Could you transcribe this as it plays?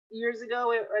years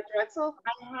ago at Drexel.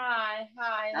 Hi.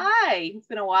 Hi, it's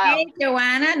been a while. Hey,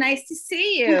 Joanna, nice to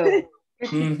see you. Good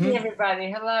to see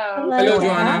everybody. Hello. Hello,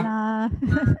 Joanna.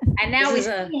 And now we This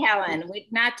is see Helen. We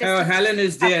not just Helen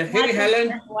is there. Hey,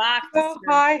 Helen. Oh,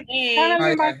 hi. Hey.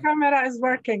 Finally, my Hi. camera is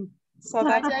working. So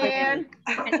Hi, that's Diane.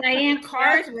 And Diane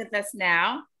Carr is with us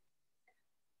now.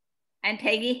 And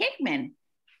Peggy Hickman.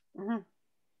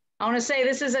 I want to say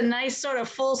this is a nice sort of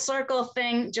full circle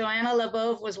thing. Joanna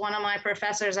LeBeouf was one of my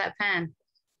professors at Penn.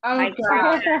 Oh,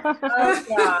 God. Oh,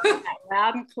 God.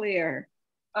 Loud and clear.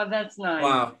 Oh, that's nice.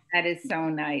 Wow. That is so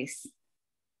nice.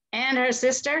 And her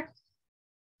sister.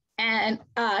 And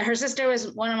her sister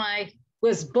was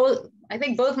I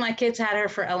think both my kids had her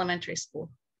for elementary school.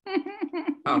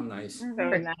 Oh, nice. So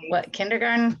For, nice. what,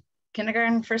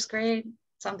 kindergarten, first grade,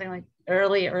 something like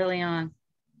early on.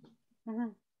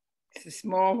 It's a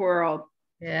small world.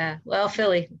 Yeah, well,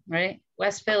 Philly, right?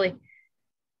 West Philly.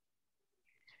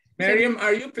 Miriam,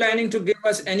 are you planning to give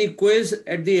us any quiz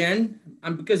at the end?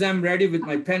 Because I'm ready with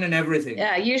my pen and everything.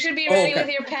 Yeah, you should be ready with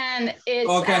your pen. It's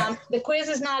the quiz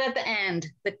is not at the end.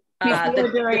 The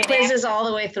quiz is all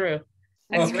the way through.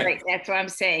 That's right. That's what I'm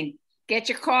saying. Get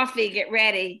your coffee, get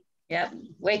ready. Yep.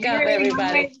 Wake up,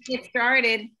 everybody. Get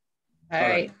started. All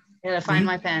right. Gotta find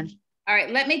my pen. All right.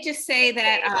 Let me just say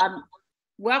that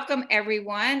welcome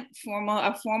everyone.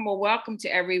 A formal welcome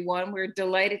to everyone. We're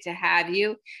delighted to have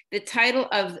you. The title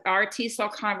of our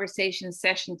TESOL conversation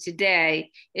session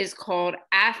today is called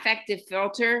Affective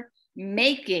Filter,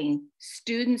 Making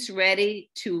Students Ready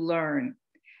to Learn.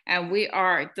 And we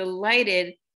are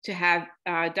delighted to have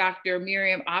Dr.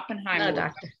 Miriam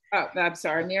Oppenheimer.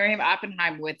 Miriam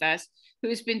Oppenheimer with us,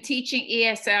 who's been teaching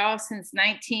ESL since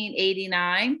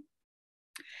 1989.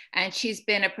 And she's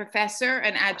been a professor,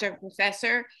 an adjunct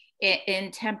professor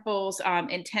in Temple's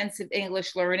Intensive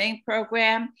English Learning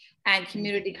Program and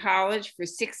Community College for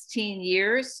 16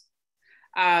 years.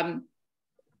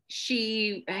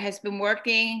 She has been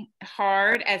working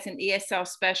hard as an ESL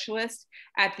specialist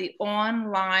at the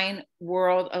online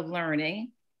world of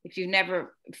learning. If you've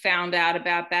never found out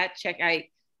about that,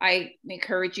 I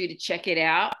encourage you to check it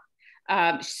out,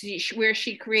 where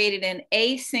she created an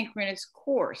asynchronous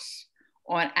course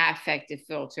on affective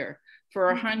filter for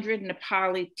 100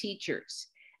 Nepali teachers.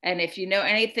 And if you know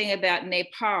anything about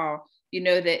Nepal, you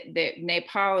know that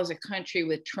Nepal is a country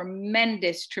with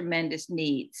tremendous, tremendous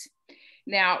needs.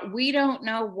 Now, we don't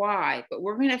know why, but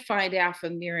we're going to find out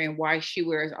from Miriam why she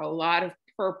wears a lot of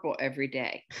purple every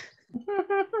day.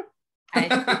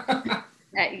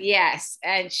 Yes,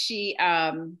 and she's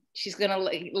going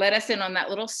to let us in on that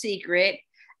little secret.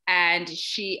 And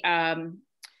she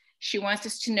wants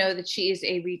us to know that she is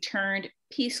a returned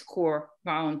Peace Corps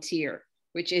volunteer,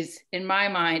 which is, in my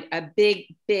mind, a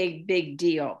big, big, big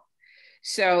deal.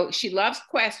 So she loves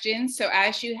questions. So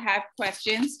as you have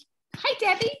questions, hi,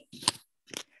 Debbie,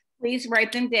 please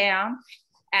write them down.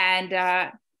 And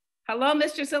hello,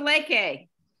 Mr. Zaleke.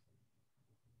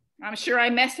 I'm sure I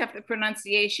messed up the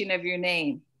pronunciation of your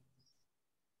name.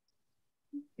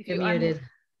 If you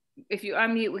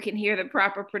unmute, we can hear the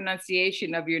proper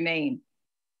pronunciation of your name.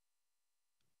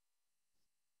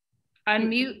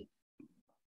 Unmute.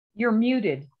 You're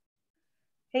muted.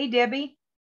 Hey, Debbie.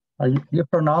 You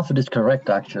pronounced it correct,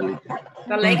 actually.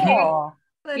 Zaleke.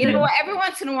 You know what? Every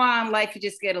once in a while in life, you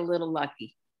just get a little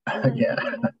lucky. Yeah.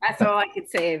 That's all I could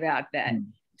say about that.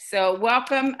 So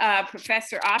welcome,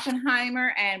 Professor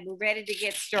Oppenheimer, and we're ready to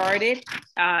get started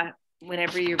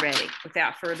whenever you're ready.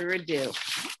 Without further ado.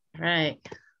 Right.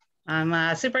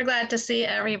 I'm super glad to see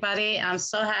everybody. I'm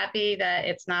so happy that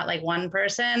it's not like one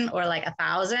person or like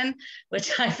 1,000,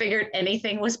 which I figured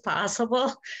anything was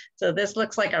possible. So this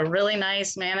looks like a really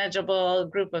nice, manageable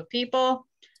group of people.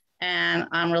 And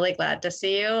I'm really glad to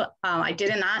see you. I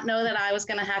did not know that I was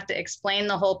going to have to explain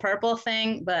the whole purple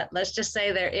thing, but let's just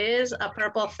say there is a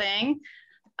purple thing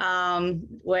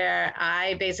where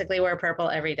I basically wear purple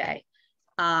every day.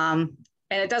 And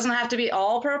it doesn't have to be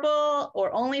all purple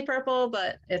or only purple,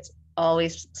 but it's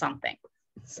always something.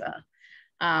 So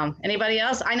anybody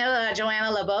else? I know that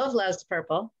Joanna LeBeouf loves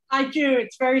purple. I do.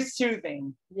 It's very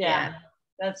soothing. Yeah,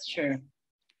 that's true.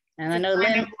 And I know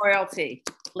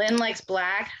Lynn likes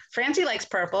black. Francie likes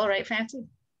purple, right, Francie?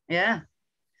 Yeah.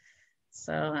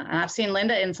 So I've seen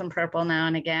Linda in some purple now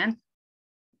and again.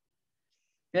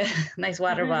 Nice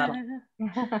water bottle.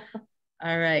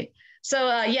 All right.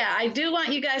 So yeah, I do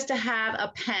want you guys to have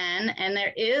a pen, and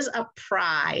there is a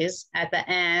prize at the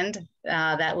end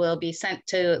that will be sent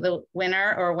to the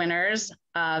winner or winners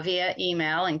via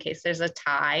email in case there's a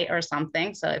tie or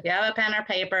something. So if you have a pen or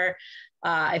paper,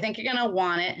 I think you're gonna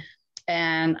want it.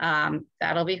 and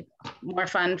that'll be more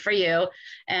fun for you.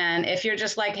 And if you're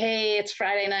just like, hey, it's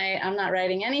Friday night, I'm not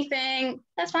writing anything,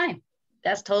 that's fine.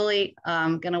 That's totally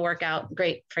gonna work out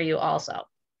great for you also.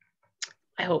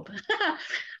 I hope,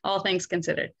 all things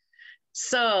considered.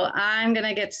 So I'm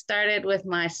gonna get started with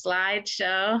my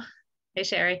slideshow. Hey,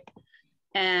 Sherry.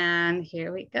 And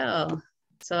here we go.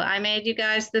 So I made you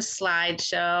guys this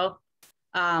slideshow,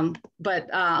 but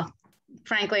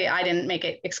frankly, I didn't make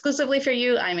it exclusively for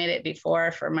you. I made it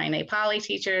before for my Nepali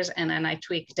teachers, and then I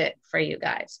tweaked it for you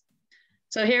guys.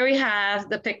 So here we have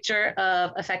the picture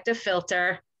of Affective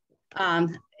filter,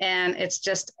 and it's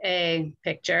just a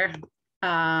picture,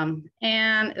 and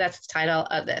that's the title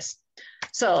of this.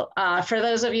 So for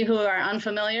those of you who are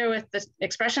unfamiliar with the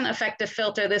expression affective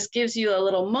filter, this gives you a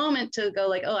little moment to go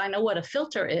like, oh, I know what a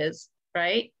filter is,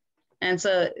 right? And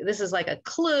so this is like a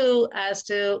clue as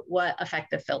to what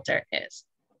affective filter is.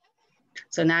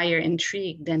 So now you're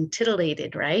intrigued and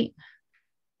titillated, right?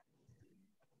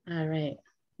 All right,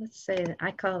 let's say that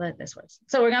I call it this was.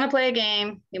 So we're gonna play a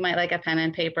game. You might like a pen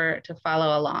and paper to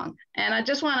follow along. And I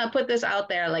just wanna put this out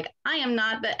there, like I am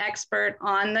not the expert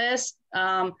on this.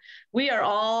 We are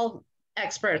all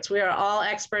experts. We are all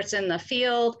experts in the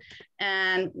field,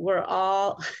 and we're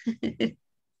all,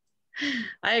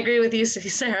 I agree with you,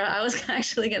 Sarah. I was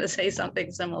actually gonna say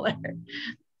something similar.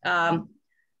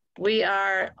 We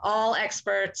are all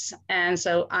experts, and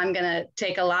so I'm gonna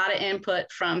take a lot of input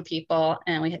from people,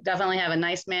 and we definitely have a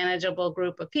nice manageable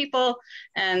group of people,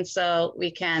 and so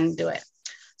we can do it.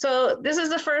 So this is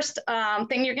the first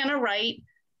thing you're gonna write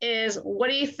is, what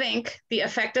do you think the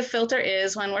affective filter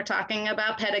is when we're talking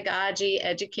about pedagogy,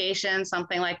 education,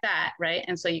 something like that, right?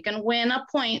 And so you can win a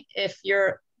point if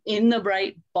you're in the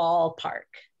right ballpark.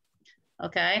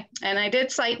 Okay, and I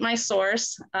did cite my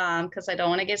source because I don't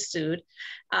want to get sued.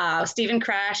 Stephen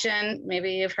Krashen,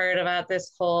 maybe you've heard about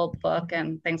this whole book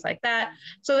and things like that.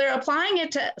 So they're applying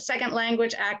it to second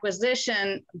language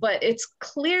acquisition, but it's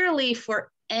clearly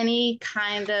for any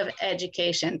kind of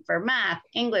education, for math,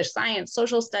 English, science,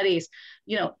 social studies,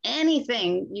 you know,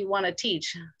 anything you want to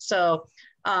teach. So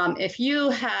if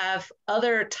you have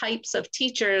other types of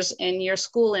teachers in your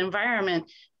school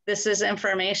environment, this is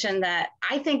information that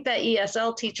I think that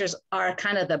ESL teachers are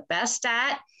kind of the best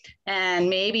at, and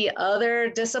maybe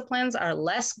other disciplines are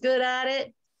less good at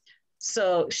it.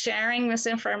 So sharing this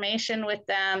information with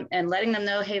them and letting them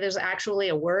know, hey, there's actually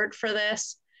a word for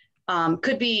this,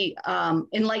 could be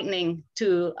enlightening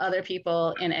to other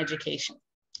people in education.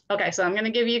 Okay, so I'm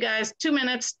gonna give you guys 2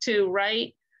 minutes to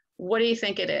write, what do you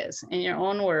think it is in your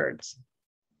own words?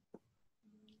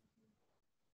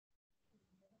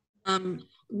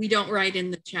 We don't write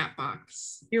in the chat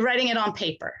box. You're writing it on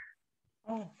paper.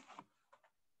 Oh.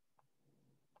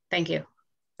 Thank you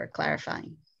for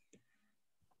clarifying.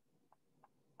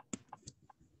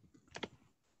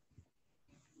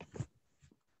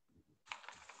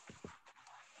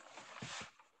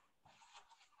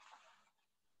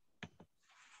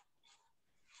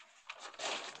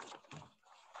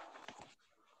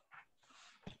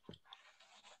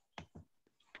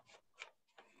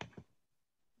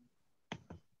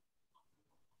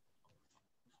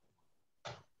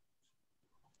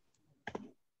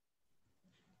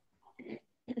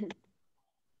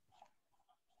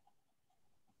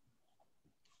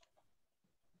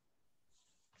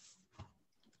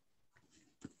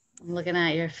 I'm looking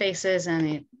at your faces, and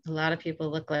a lot of people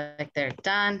look like they're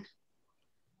done.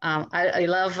 I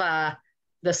love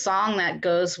the song that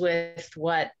goes with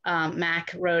what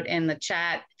Mac wrote in the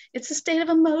chat. It's a state of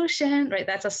emotion, right?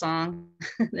 That's a song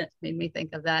that made me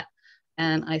think of that.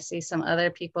 And I see some other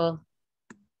people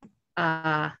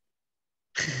in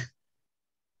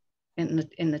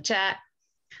the chat.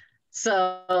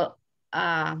 So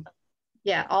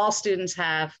yeah, all students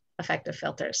have affective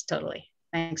filters, totally.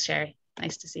 Thanks, Sherry.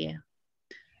 Nice to see you.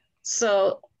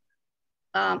 So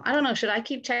I don't know, should I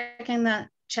keep checking the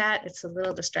chat? It's a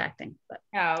little distracting, but.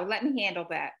 No, let me handle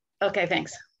that. Okay,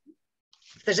 thanks.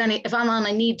 If there's any, if I'm on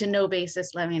a need to know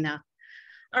basis, let me know.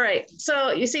 All right,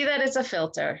 so you see that it's a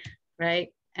filter, right?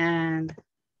 And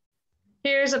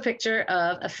here's a picture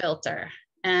of a filter.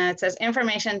 And it says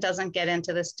information doesn't get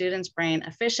into the student's brain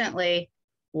efficiently.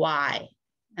 Why?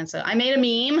 And so I made a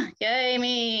meme. Yay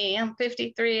me, I'm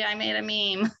 53, I made a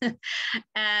meme.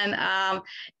 And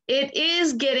it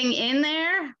is getting in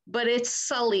there, but it's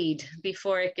sullied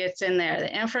before it gets in there.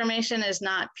 The information is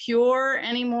not pure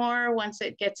anymore once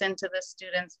it gets into the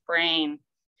student's brain.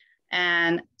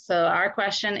 And so our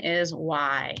question is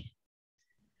why?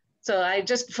 So I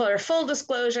just, for full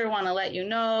disclosure, want to let you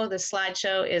know the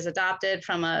slideshow is adopted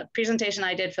from a presentation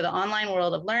I did for the Online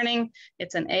World of Learning.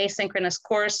 It's an asynchronous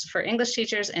course for English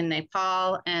teachers in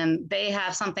Nepal, and they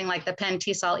have something like the Penn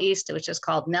TESOL East, which is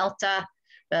called NELTA,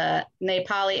 the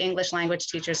Nepali English Language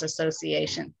Teachers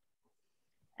Association.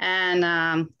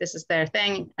 And this is their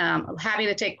thing. I'm happy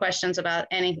to take questions about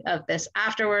any of this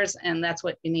afterwards, and that's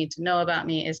what you need to know about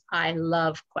me is I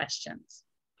love questions.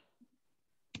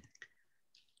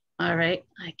 All right,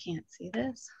 I can't see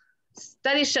this.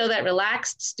 Studies show that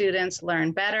relaxed students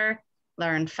learn better,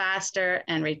 learn faster,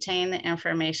 and retain the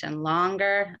information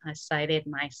longer. I cited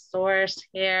my source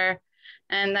here.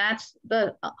 And that's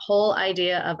the whole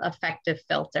idea of affective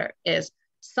filter is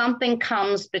something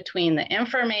comes between the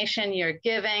information you're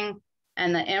giving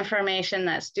and the information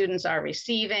that students are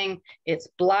receiving. It's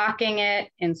blocking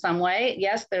it in some way.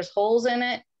 Yes, there's holes in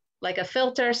it, like a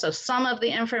filter. So some of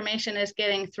the information is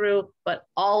getting through, but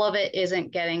all of it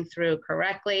isn't getting through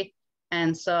correctly.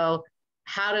 And so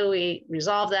how do we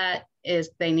resolve that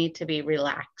is they need to be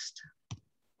relaxed.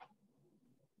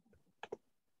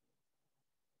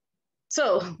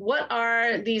 So what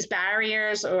are these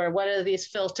barriers or what are these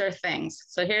filter things?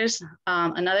 So here's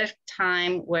another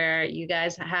time where you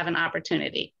guys have an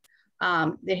opportunity.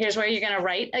 Here's where you're gonna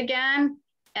write again.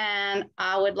 And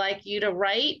I would like you to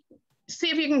write, see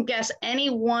if you can guess any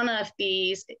one of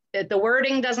these. The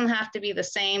wording doesn't have to be the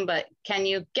same, but can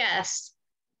you guess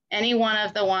any one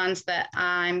of the ones that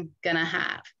I'm gonna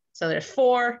have? So there's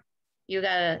 4, you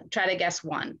gotta try to guess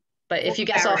one. But if you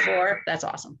guess all 4, that's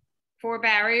awesome. 4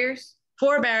 barriers?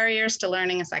 4 barriers to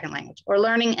learning a second language or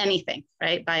learning anything,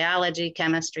 right? Biology,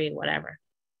 chemistry, whatever.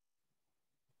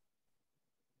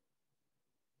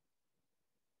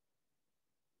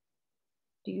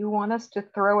 Do you want us to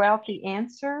throw out the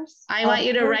answers? I want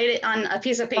you to write it on a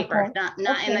piece of paper, Okay.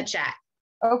 not in the chat.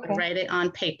 Okay. Write it on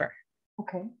paper.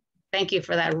 Okay. Thank you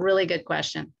for that really good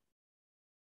question.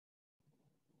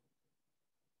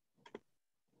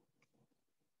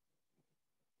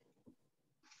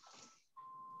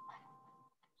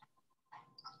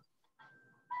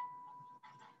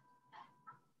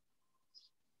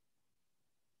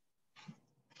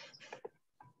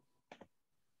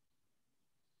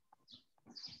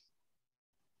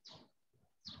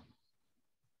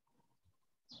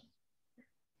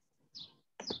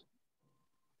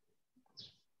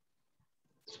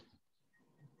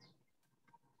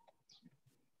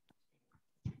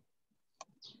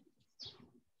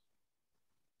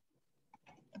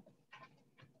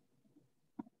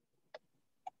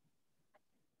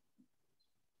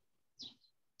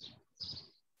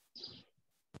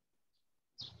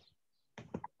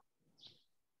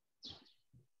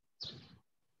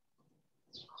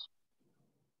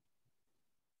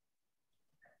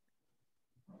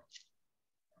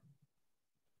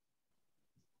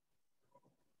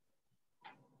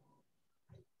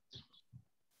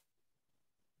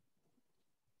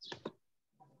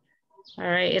 All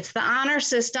right, it's the honor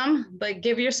system, but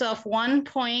give yourself 1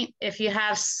 point if you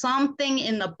have something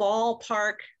in the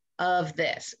ballpark of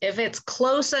this. If it's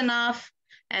close enough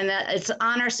and that it's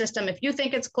honor system, if you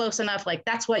think it's close enough, like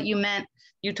that's what you meant,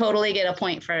 you totally get a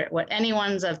point for what any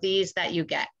ones of these that you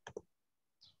get.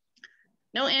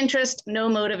 No interest, no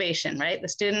motivation, right? The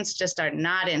students just are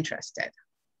not interested.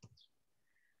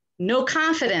 No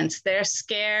confidence, they're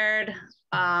scared,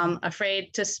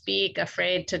 afraid to speak,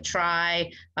 afraid to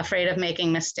try, afraid of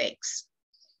making mistakes.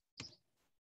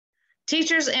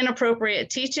 Teachers' inappropriate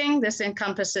teaching, this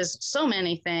encompasses so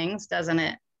many things, doesn't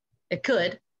it? It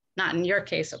could, not in your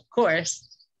case, of course.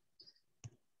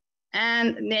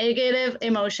 And negative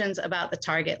emotions about the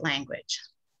target language.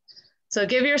 So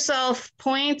give yourself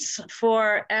points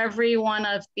for every one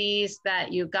of these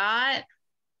that you got.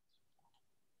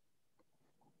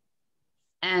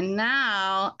 And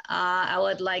now I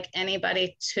would like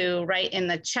anybody to write in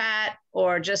the chat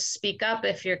or just speak up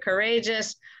if you're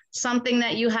courageous, something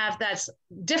that you have that's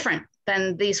different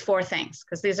than these 4 things,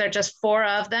 because these are just 4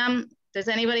 of them. Does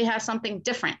anybody have something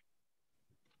different?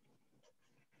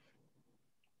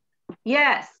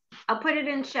 Yes, I'll put it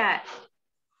in chat.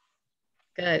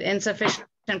 Good. Insufficient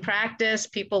practice.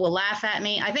 People will laugh at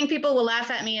me. I think people will laugh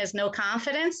at me as no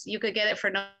confidence. You could get it for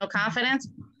no confidence.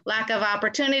 Lack of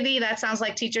opportunity. That sounds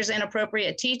like teachers'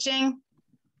 inappropriate teaching.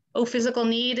 Oh, physical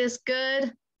need is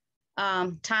good.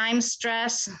 Time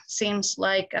stress seems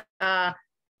like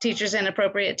teachers'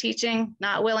 inappropriate teaching.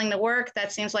 Not willing to work.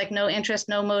 That seems like no interest,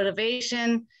 no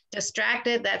motivation.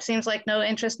 Distracted. That seems like no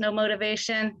interest, no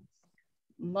motivation.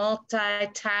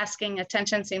 Multitasking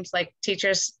attention seems like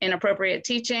teachers' inappropriate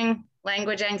teaching.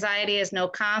 Language anxiety is no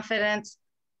confidence.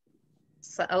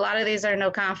 So a lot of these are no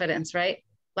confidence, right?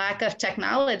 Lack of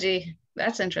technology.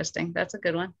 That's interesting. That's a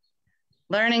good one.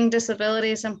 Learning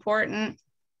disability is important.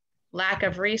 Lack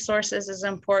of resources is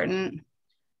important.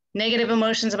 Negative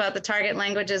emotions about the target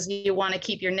languages. You want to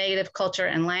keep your native culture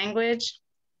and language.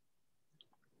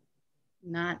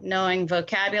 Not knowing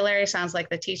vocabulary sounds like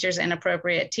the teacher's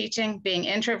inappropriate teaching. Being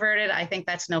introverted, I think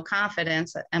that's no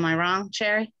confidence. Am I wrong,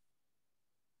 Sherry?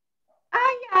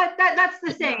 Yeah, that's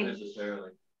the same. Not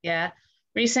necessarily. Yeah.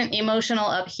 Recent emotional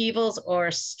upheavals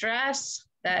or stress.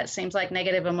 That seems like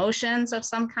negative emotions of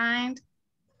some kind,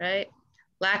 right?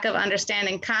 Lack of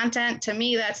understanding content. To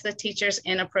me, that's the teacher's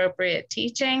inappropriate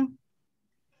teaching.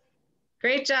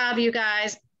 Great job, you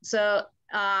guys. So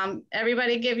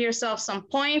everybody give yourself some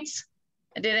points.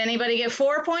 Did anybody get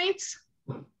 4 points?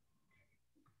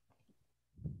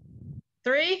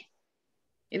 3?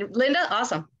 Linda,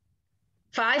 awesome.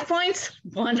 5 points?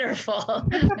 Wonderful.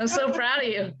 I'm so proud of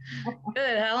you.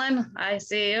 Good, Helen, I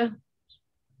see you.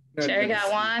 Sherry got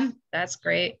 1. That's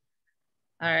great.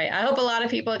 All right, I hope a lot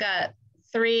of people got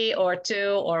 3 or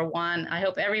 2 or 1. I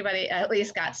hope everybody at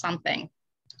least got something.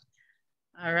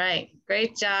 All right,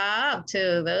 great job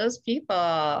to those people.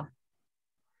 All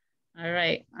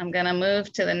right, I'm gonna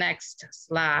move to the next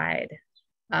slide.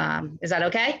 Is that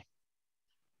okay?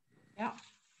 Yeah.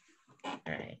 All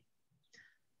right.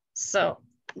 So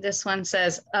this one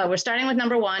says, we're starting with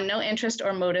number 1, no interest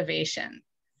or motivation.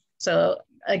 So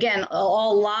again, a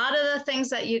lot of the things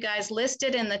that you guys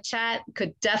listed in the chat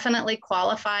could definitely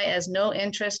qualify as no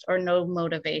interest or no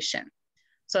motivation.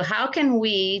 So how can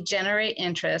we generate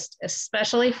interest,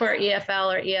 especially for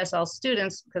EFL or ESL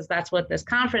students, because that's what this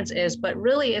conference is, but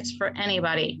really it's for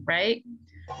anybody, right?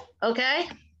 Okay,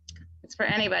 it's for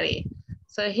anybody.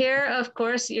 So here, of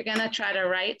course, you're gonna try to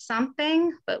write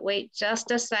something, but wait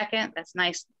just a second. That's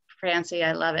nice, Francie,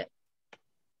 I love it.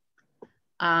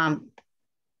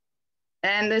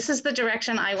 And this is the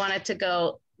direction I wanted to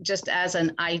go just as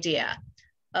an idea.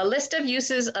 A list of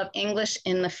uses of English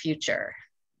in the future.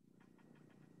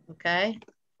 Okay,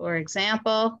 for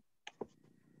example,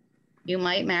 you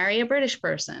might marry a British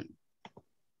person.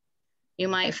 You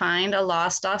might find a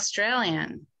lost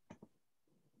Australian.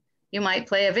 You might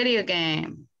play a video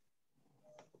game.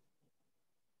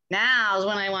 Now is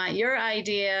when I want your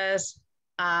ideas,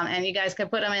 and you guys can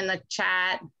put them in the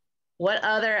chat. What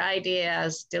other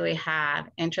ideas do we have?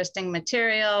 Interesting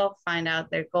material, find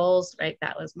out their goals, right?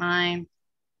 That was mine,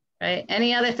 right?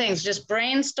 Any other things? Just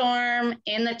brainstorm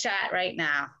in the chat right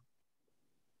now.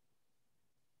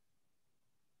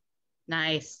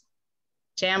 Nice.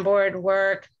 Jamboard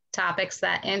work, topics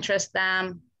that interest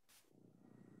them.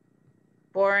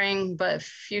 Boring, but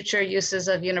future uses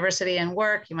of university and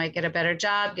work. You might get a better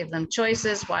job, give them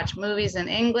choices, watch movies in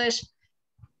English.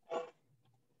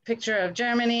 Picture of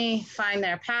Germany, find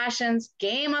their passions,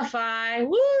 gamify,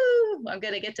 woo, I'm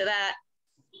gonna get to that.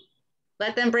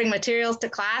 Let them bring materials to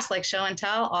class like show and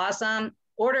tell, awesome.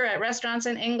 Order at restaurants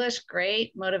in English,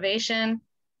 great, motivation.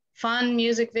 Fun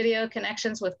music video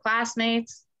connections with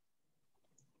classmates.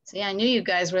 See, I knew you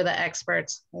guys were the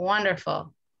experts,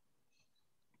 wonderful.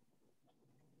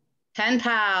 Pen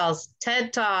pals,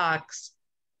 TED Talks,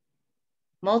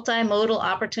 multimodal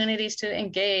opportunities to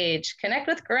engage, connect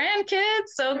with grandkids,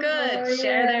 so good. Oh, yeah.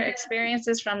 Share their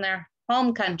experiences from their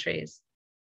home countries.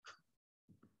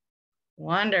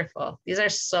 Wonderful. These are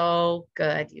so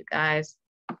good, you guys.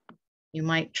 You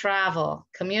might travel,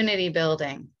 community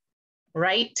building,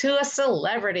 write to a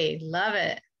celebrity, love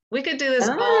it. We could do this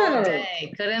all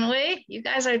day, couldn't we? You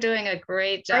guys are doing a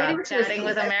great job chatting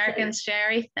with Americans,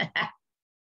 Sherry.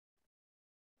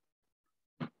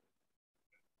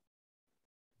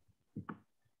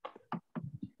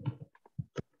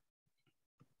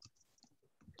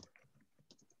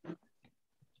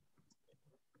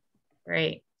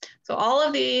 Great. So all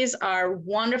of these are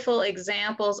wonderful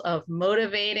examples of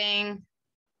motivating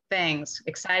things.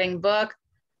 Exciting book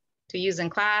to use in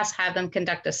class, have them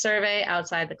conduct a survey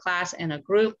outside the class in a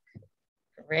group.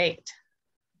 Great.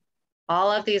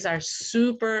 All of these are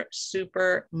super,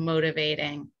 super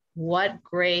motivating. What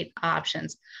great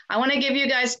options. I want to give you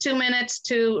guys 2 minutes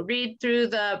to read through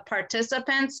the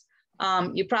participants.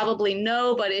 You probably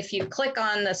know, but if you click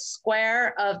on the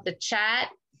square of the chat,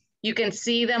 you can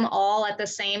see them all at the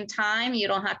same time. You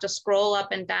don't have to scroll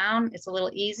up and down. It's a little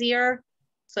easier.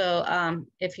 So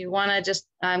if you want to just,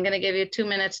 I'm going to give you 2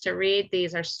 minutes to read.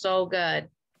 These are so good.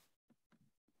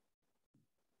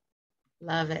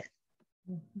 Love it.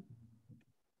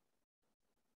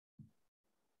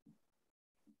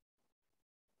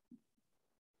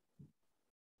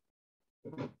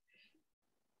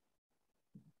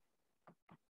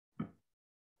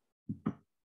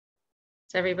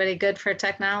 Is everybody good for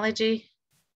technology?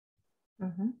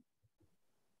 Mhm.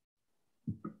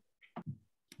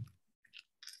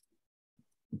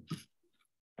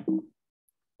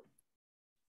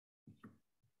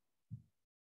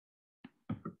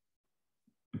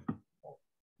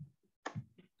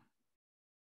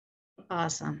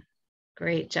 Awesome.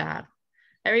 Great job.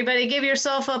 Everybody give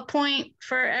yourself a point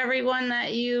for everyone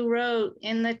that you wrote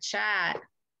in the chat.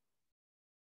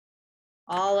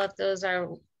 All of those are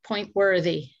point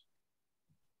worthy.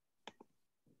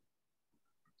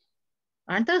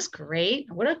 Aren't those great?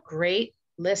 What a great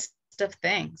list of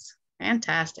things.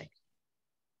 Fantastic.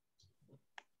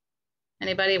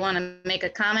 Anybody want to make a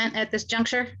comment at this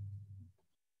juncture?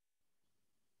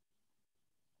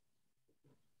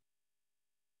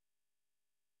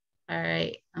 All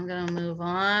right, I'm gonna move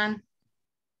on.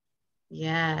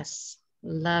 Yes,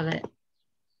 love it.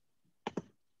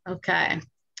 Okay,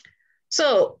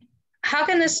 so how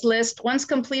can this list, once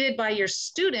completed by your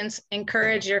students,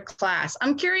 encourage your class?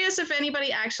 I'm curious if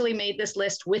anybody actually made this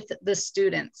list with the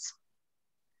students.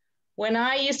 When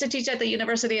I used to teach at the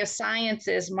University of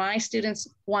Sciences, my students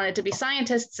wanted to be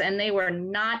scientists and they were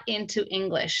not into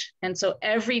English. And so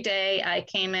every day I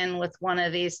came in with one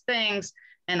of these things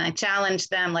and I challenged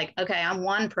them like, okay, I'm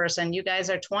one person, you guys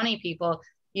are 20 people,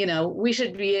 you know, we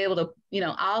should be able to, you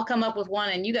know, I'll come up with one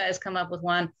and you guys come up with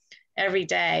one every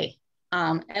day.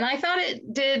 And I thought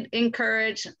it did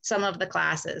encourage some of the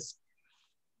classes.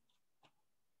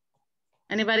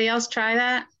 Anybody else try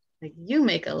that? Like, you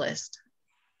make a list.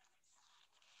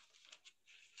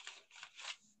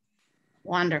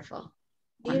 Wonderful.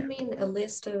 Do you mean a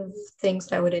list of things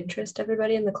that would interest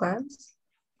everybody in the class?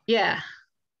 Yeah.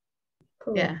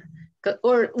 Cool. Yeah.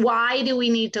 Or why do we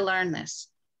need to learn this?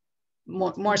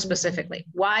 More specifically,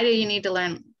 why do you need to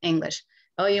learn English?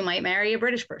 Oh, you might marry a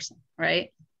British person,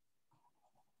 right?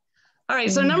 All right,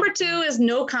 so number 2 is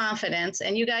no confidence.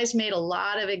 And you guys made a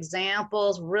lot of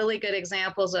examples, really good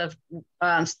examples of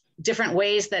different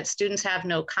ways that students have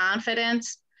no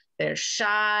confidence. They're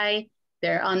shy,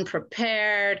 they're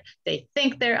unprepared, they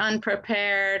think they're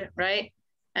unprepared, right?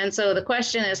 And so the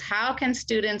question is, how can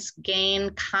students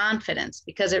gain confidence?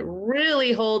 Because it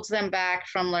really holds them back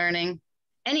from learning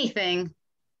anything,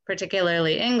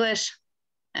 particularly English.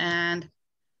 And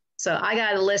so I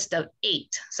got a list of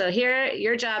 8. So here,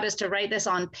 your job is to write this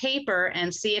on paper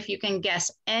and see if you can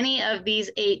guess any of these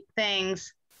 8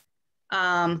 things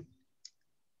to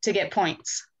get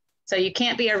points. So you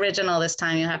can't be original this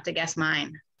time, you have to guess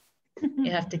mine.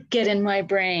 You have to get in my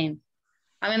brain.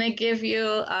 I'm gonna give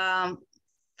you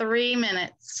 3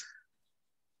 minutes.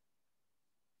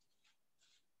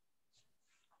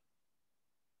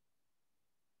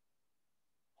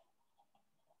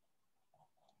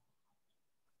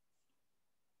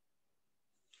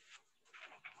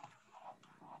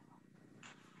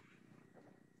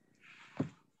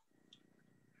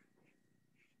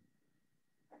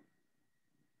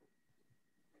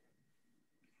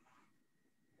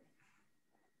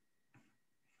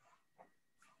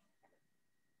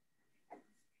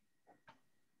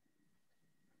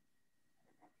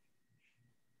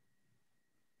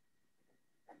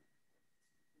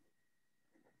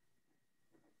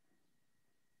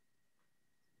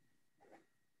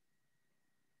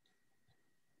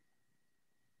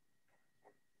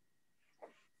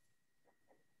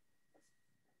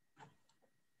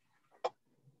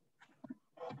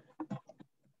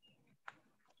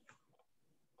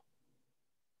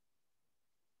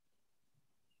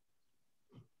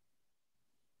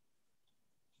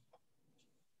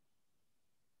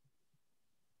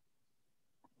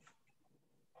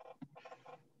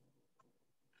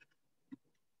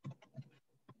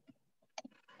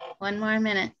 One more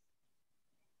minute.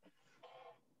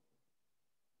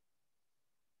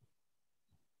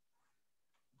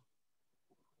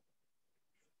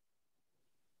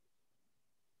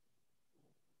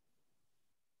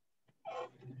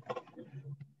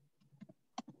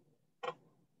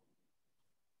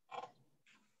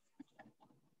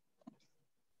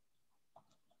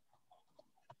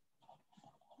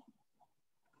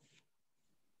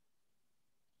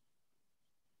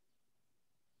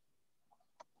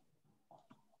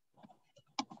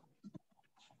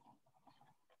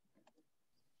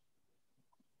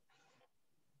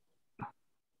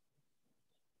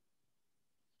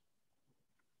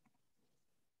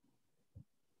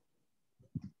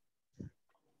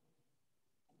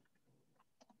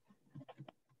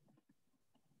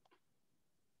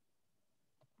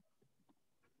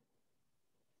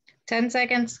 Ten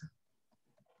seconds.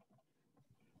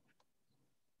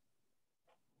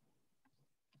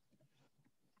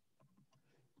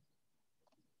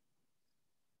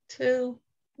 Two,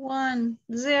 1,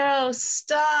 0,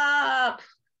 stop.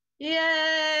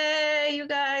 Yay, you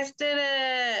guys did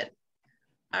it.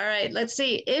 All right, let's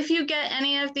see. If you get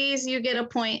any of these, you get a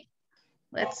point.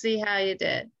 Let's see how you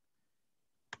did.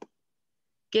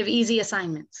 Give easy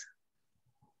assignments.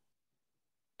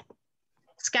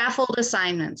 Scaffold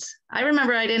assignments. I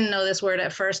remember I didn't know this word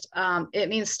at first. It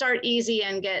means start easy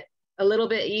and get a little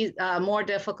bit more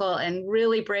difficult and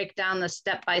really break down the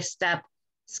step-by-step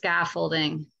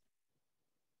scaffolding.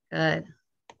 Good.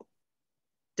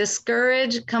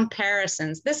 Discourage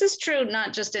comparisons. This is true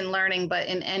not just in learning, but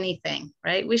in anything,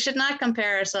 right? We should not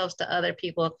compare ourselves to other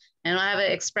people. And I have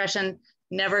an expression,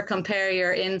 never compare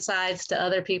your insides to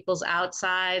other people's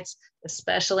outsides,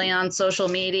 especially on social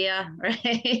media,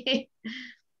 right?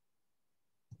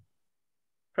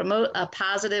 Promote a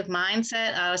positive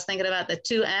mindset. I was thinking about the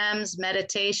 2 M's,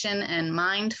 meditation and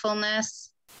mindfulness.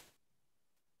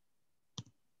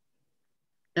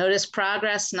 Notice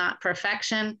progress, not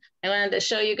perfection. I wanted to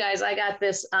show you guys, I got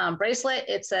this bracelet.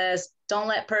 It says, don't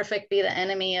let perfect be the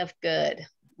enemy of good.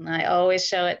 And I always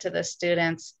show it to the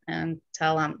students and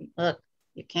tell them, look,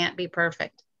 you can't be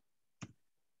perfect.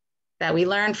 That we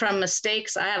learn from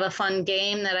mistakes. I have a fun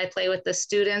game that I play with the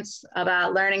students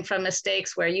about learning from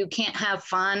mistakes where you can't have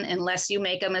fun unless you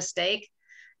make a mistake.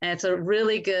 And it's a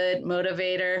really good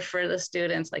motivator for the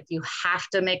students. Like you have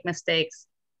to make mistakes.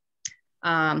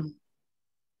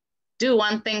 Do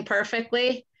one thing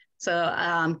perfectly.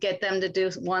 So get them to do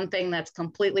one thing that's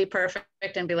completely perfect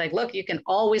and be like, look, you can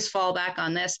always fall back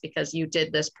on this because you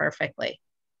did this perfectly.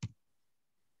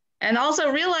 And also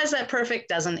realize that perfect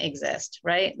doesn't exist,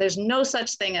 right? There's no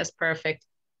such thing as perfect.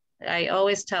 I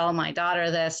always tell my daughter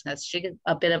this, as she's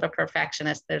a bit of a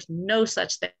perfectionist. There's no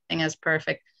such thing as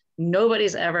perfect.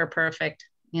 Nobody's ever perfect.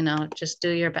 You know, just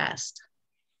do your best.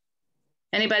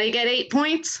 Anybody get 8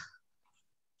 points?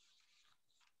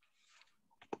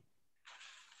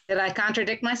 Did I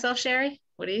contradict myself, Sherry?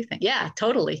 What do you think? Yeah,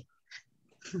 totally.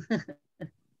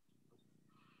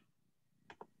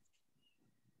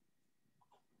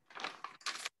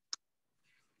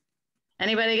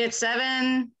 Anybody get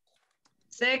 7,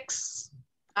 6,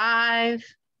 5,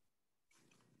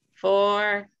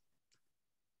 4,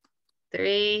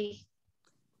 3,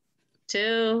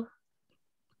 2,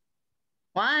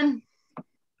 1?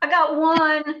 I got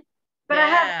 1, but Yeah. I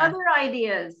have other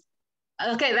ideas.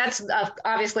 Okay, that's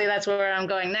obviously that's where I'm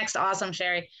going next. Awesome,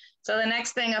 Sherry. So the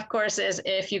next thing, of course, is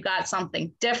if you got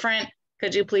something different,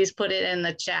 could you please put it in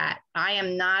the chat? I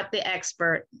am not the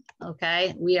expert,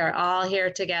 okay? We are all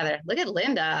here together. Look at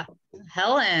Linda,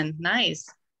 Helen, nice.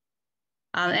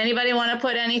 Anybody want to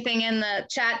put anything in the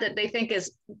chat that they think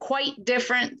is quite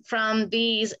different from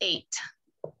these 8?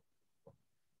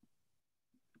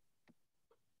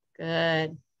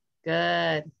 Good,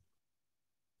 good,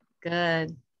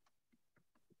 good,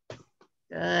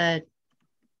 good.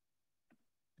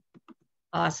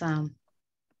 Awesome.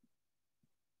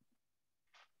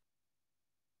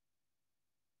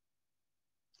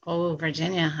 Oh,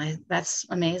 Virginia, that's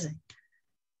amazing.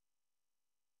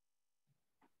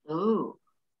 Oh,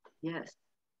 yes.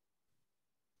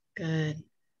 Good.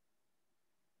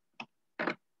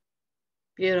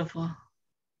 Beautiful.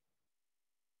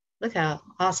 Look how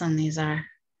awesome these are.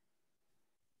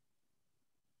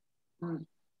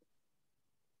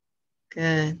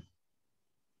 Good.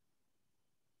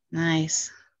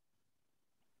 Nice.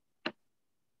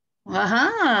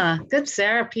 Good,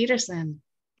 Sarah Peterson.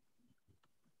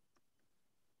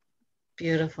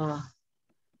 Beautiful.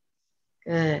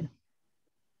 Good.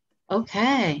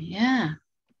 Okay, yeah.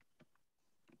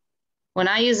 When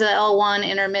I use the L1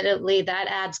 intermittently, that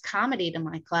adds comedy to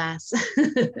my class.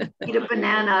 Eat a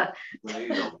banana.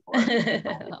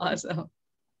 Awesome.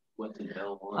 What's an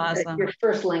L1? Awesome. Your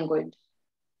first language.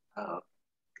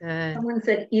 Good. Someone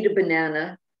said eat a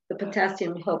banana. The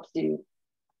potassium helps you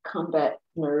combat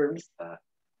nerves.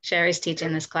 Sherry's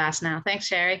teaching this class now. Thanks,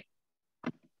 Sherry.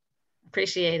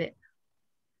 Appreciate it.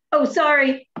 Oh,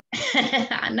 sorry.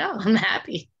 I know, I'm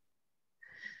happy.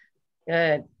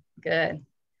 Good, good.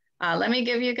 Let me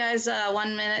give you guys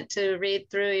 1 minute to read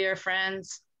through your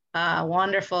friends.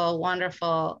 Wonderful,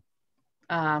 wonderful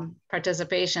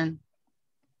participation.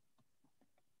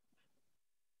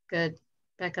 Good,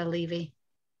 Becca Levy.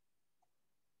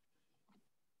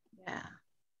 Yeah.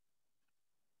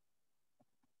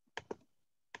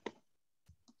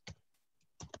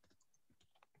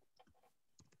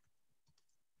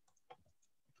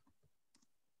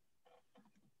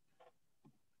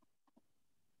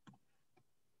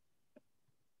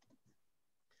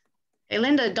 Hey,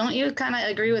 Linda, don't you kind of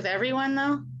agree with everyone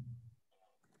though?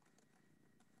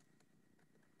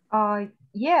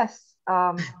 Yes.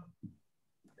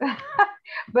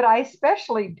 But I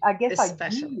especially, I guess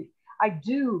I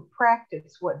do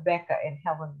practice what Becca and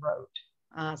Helen wrote.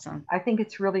 Awesome. I think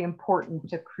it's really important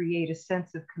to create a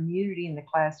sense of community in the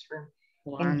classroom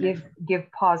Wonderful. and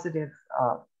give positive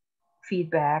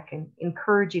feedback and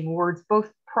encouraging words,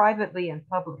 both privately and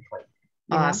publicly.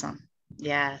 Awesome.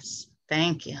 Yes.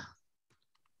 Thank you.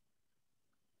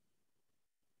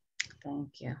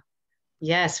 Thank you.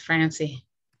 Yes, Francie.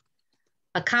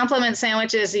 A compliment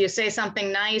sandwich is you say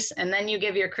something nice and then you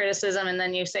give your criticism and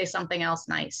then you say something else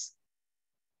nice.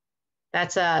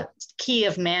 That's a key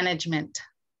of management.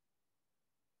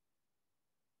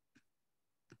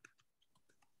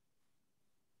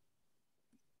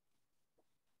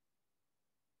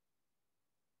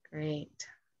 Great.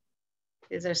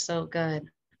 These are so good.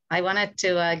 I wanted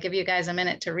to give you guys a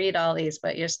minute to read all these,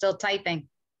 but you're still typing.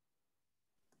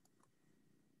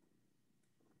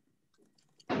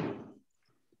 Is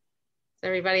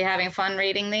everybody having fun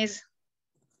reading these?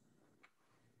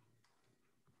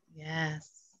 Yes.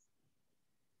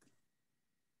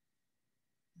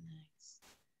 Nice.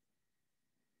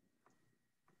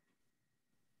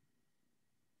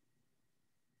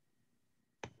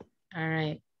 All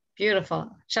right.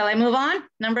 Beautiful. Shall I move on?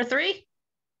 Number 3?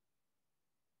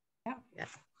 Yeah.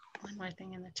 One more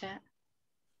thing in the chat.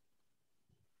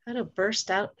 How to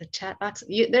burst out the chat box.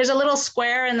 There's a little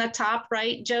square in the top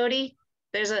right, Jody.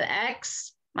 There's an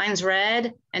X. Mine's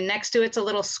red. And next to it's a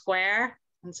little square.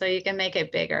 And so you can make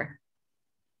it bigger.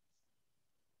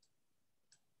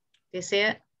 Do you see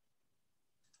it?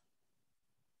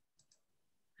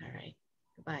 All right.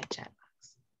 Goodbye, chat box.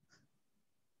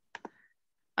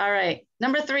 All right.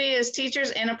 Number 3 is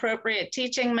teachers' inappropriate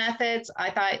teaching methods. I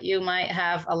thought you might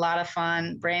have a lot of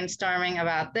fun brainstorming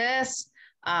about this.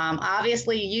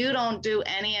 Obviously, you don't do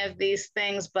any of these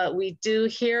things, but we do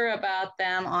hear about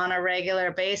them on a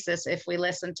regular basis if we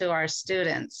listen to our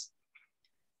students.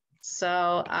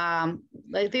 So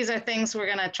like these are things we're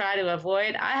going to try to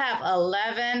avoid. I have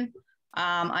 11.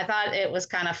 I thought it was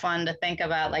kind of fun to think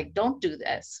about, like, don't do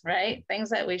this, right? Things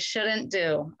that we shouldn't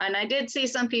do. And I did see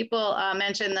some people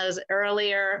mention those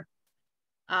earlier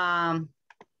in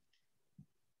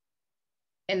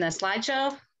the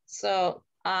slideshow. So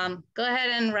go ahead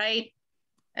and write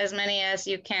as many as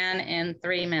you can in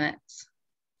 3 minutes.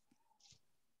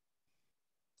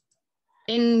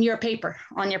 In your paper,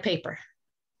 on your paper.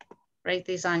 Write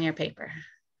these on your paper.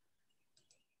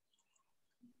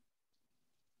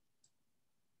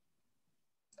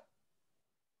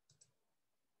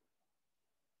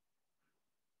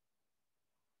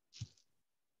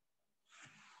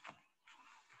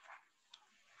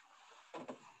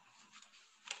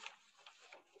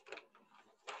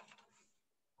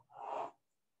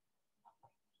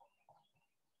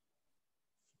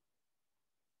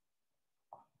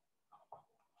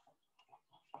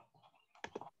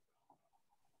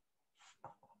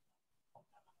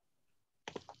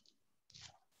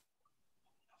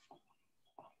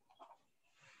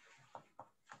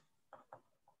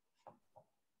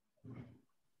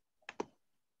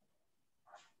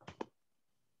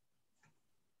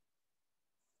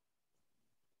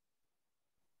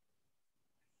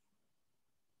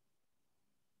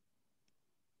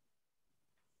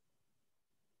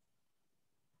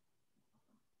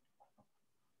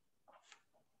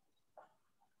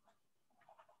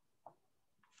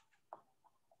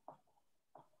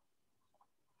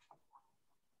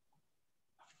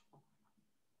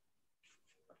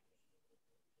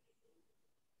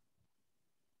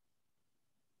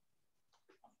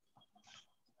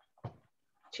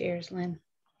 Cheers, Lynn.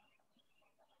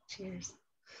 Cheers.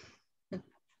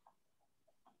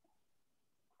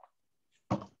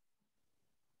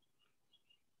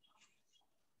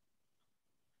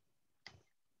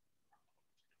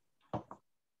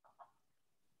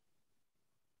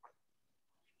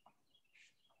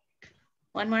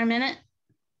 One more minute.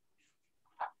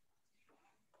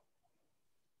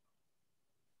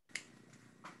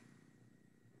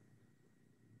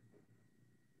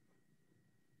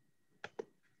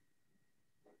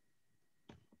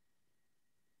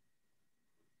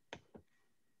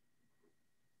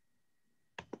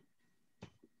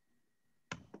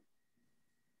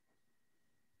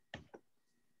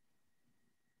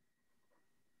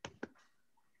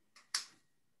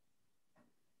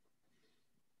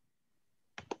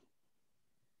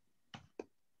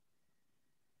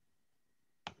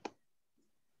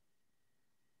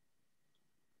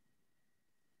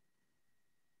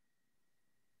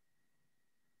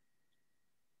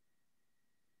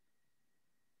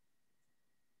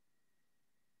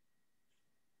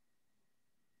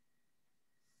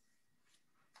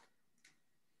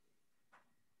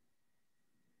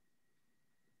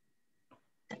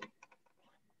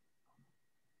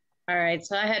 All right,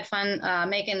 so I had fun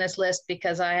making this list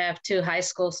because I have 2 high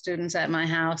school students at my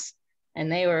house, and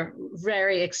they were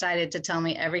very excited to tell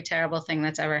me every terrible thing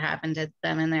that's ever happened to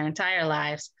them in their entire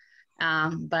lives.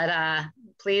 But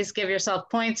please give yourself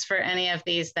points for any of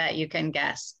these that you can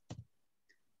guess.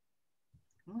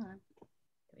 Come on,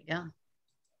 here we go.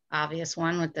 Obvious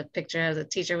one with the picture of the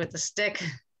teacher with the stick.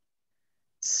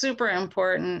 Super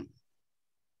important.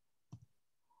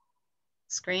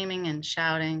 Screaming and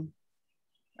shouting.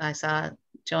 I saw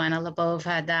Joanna Labov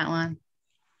had that one.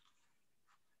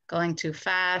 Going too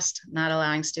fast, not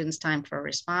allowing students time for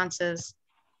responses.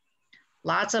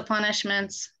 Lots of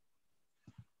punishments.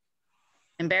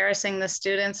 Embarrassing the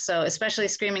students, so especially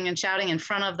screaming and shouting in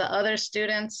front of the other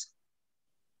students.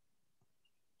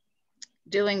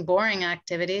 Doing boring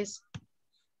activities.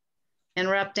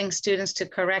 Interrupting students to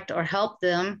correct or help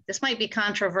them. This might be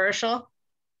controversial.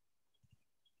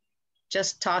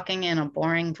 Just talking in a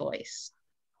boring voice.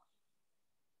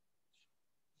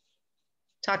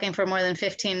 Talking for more than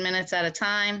 15 minutes at a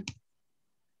time,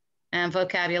 and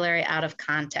vocabulary out of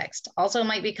context. Also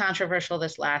might be controversial,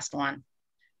 this last one.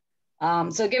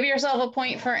 So give yourself a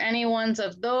point for any ones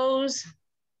of those.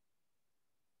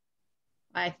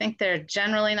 I think they're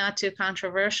generally not too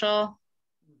controversial.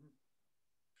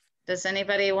 Does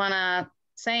anybody wanna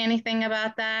say anything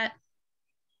about that?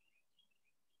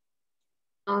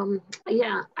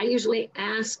 Yeah, I usually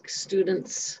ask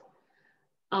students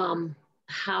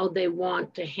how they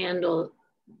want to handle,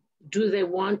 do they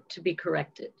want to be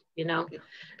corrected, you know?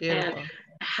 Beautiful. And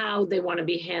how they want to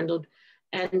be handled.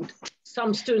 And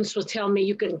some students will tell me,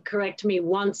 you can correct me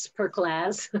once per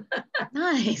class.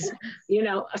 Nice. You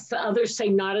know, others say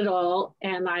not at all.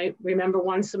 And I remember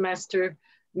one semester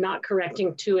not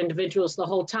correcting 2 individuals the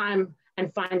whole time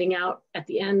and finding out at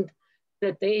the end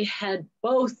that they had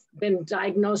both been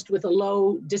diagnosed with a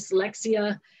low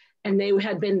dyslexia, and they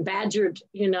had been badgered,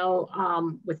 you know,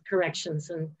 with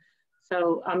corrections. And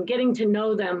so getting to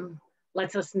know them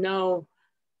lets us know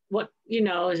what, you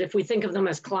know, if we think of them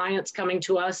as clients coming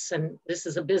to us, and this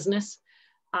is a business,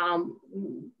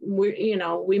 you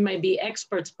know, we may be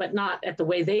experts, but not at the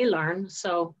way they learn.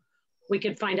 So we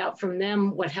could find out from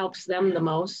them what helps them the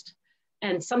most.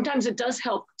 And sometimes it does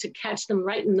help to catch them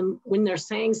right in the, when they're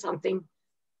saying something,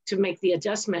 to make the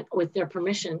adjustment with their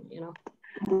permission, you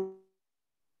know.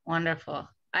 Wonderful.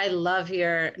 I love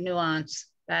your nuance.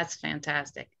 That's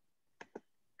fantastic.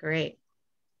 Great.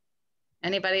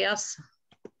 Anybody else?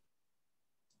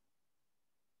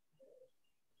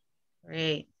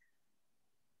 Great.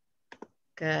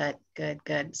 Good, good,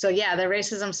 good. So yeah, the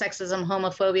racism, sexism,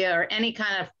 homophobia, or any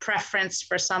kind of preference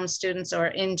for some students or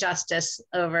injustice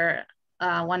over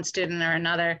one student or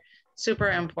another, super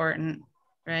important,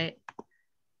 right?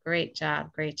 Great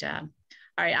job, great job.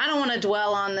 All right, I don't want to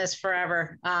dwell on this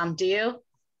forever. Do you?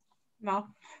 No.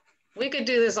 We could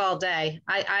do this all day.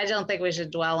 I don't think we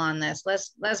should dwell on this.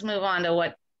 Let's move on to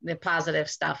what the positive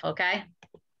stuff, okay?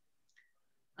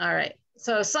 All right.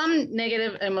 So some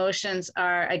negative emotions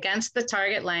are against the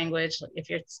target language. If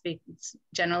you're speaking,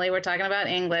 generally we're talking about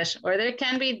English, or there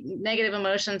can be negative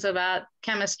emotions about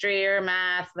chemistry or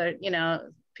math, or, you know,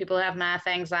 people have math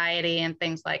anxiety and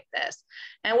things like this.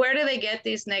 And where do they get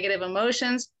these negative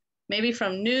emotions? Maybe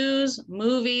from news,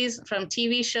 movies, from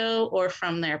TV show, or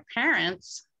from their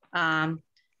parents.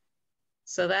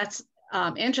 So that's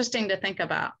interesting to think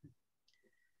about.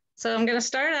 So I'm going to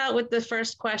start out with the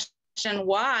first question.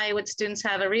 Why would students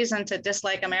have a reason to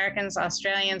dislike Americans,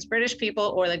 Australians, British people,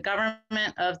 or the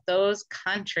government of those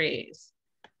countries?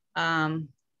 You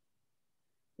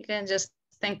can just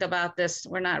think about this.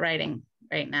 We're not writing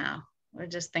right now. We're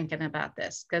just thinking about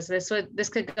this, because this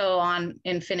could go on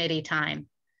infinity time.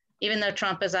 Even though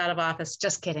Trump is out of office,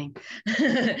 just kidding.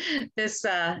 This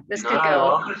could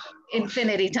go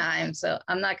infinity time. So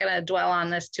I'm not going to dwell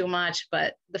on this too much,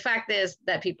 but the fact is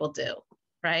that people do,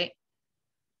 right?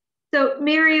 So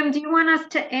Miriam, do you want us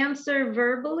to answer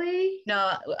verbally?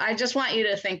 No, I just want you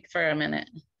to think for a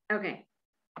minute. Okay.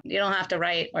 You don't have to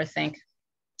write or think.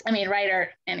 I mean, write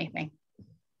or anything.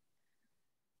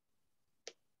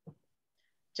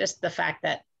 Just the fact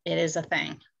that it is a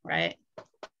thing, right?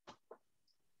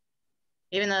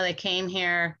 Even though they came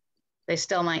here, they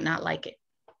still might not like it.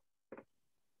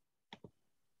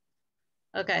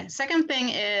 Okay, second thing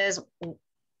is,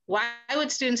 why would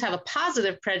students have a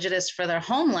positive prejudice for their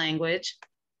home language,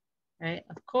 right?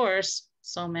 Of course,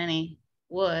 so many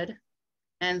would,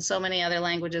 and so many other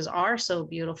languages are so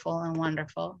beautiful and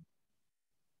wonderful.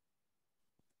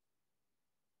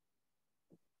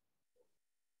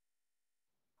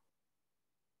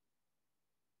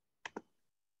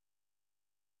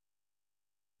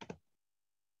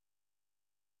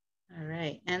 All All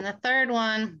right, and the third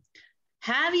one,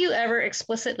 have you ever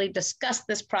explicitly discussed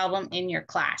this problem in your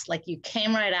class? Like you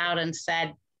came right out and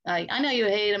said, I know you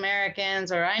hate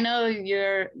Americans, or I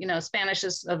know Spanish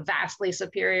is a vastly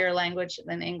superior language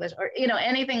than English, or,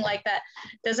 anything like that.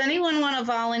 Does anyone want to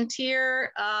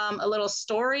volunteer a little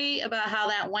story about how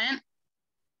that went?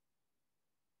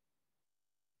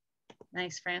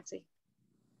 Nice, Francie.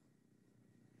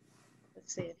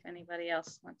 Let's see if anybody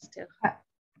else wants to.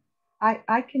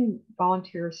 I can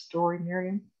volunteer a story,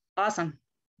 Miriam. Awesome.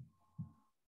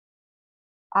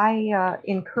 I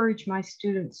encourage my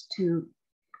students to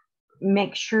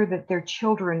make sure that their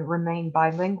children remain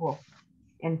bilingual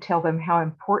and tell them how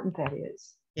important that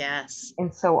is. Yes.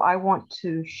 And so I want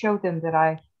to show them that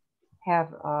I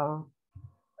have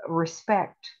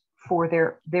respect for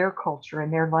their culture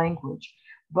and their language.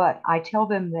 But I tell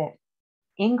them that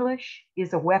English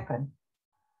is a weapon.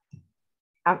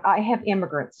 I have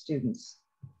immigrant students.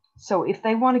 So if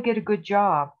they want to get a good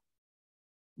job,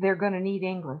 they're going to need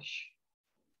English.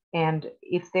 And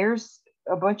if there's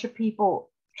a bunch of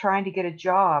people trying to get a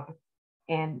job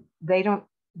and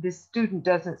this student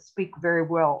doesn't speak very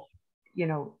well,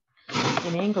 in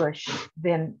English,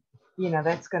 then,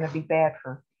 that's going to be bad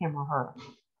for him or her.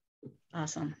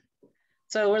 Awesome.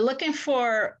 So we're looking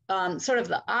for sort of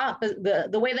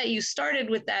the way that you started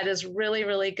with that is really,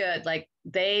 really good. Like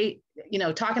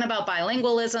talking about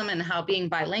bilingualism and how being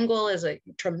bilingual is a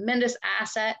tremendous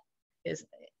asset is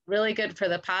really good for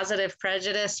the positive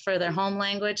prejudice for their home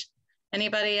language.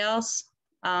 Anybody else?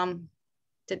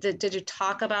 Did you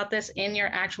talk about this in your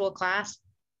actual class?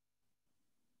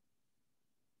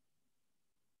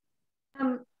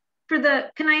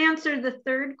 Can I answer the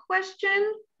third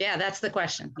question? Yeah, that's the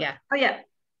question. Yeah. Oh yeah.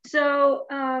 So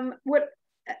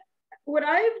what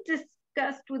I've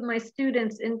discussed with my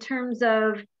students in terms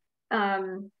of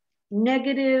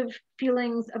negative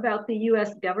feelings about the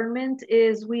US government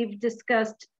is we've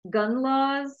discussed gun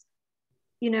laws,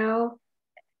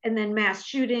 and then mass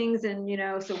shootings,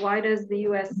 and so why does the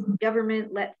US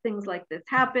government let things like this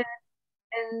happen?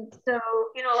 And so,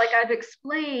 like I've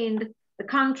explained the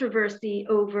controversy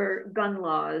over gun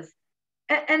laws.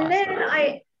 And awesome.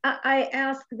 Then I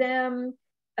ask them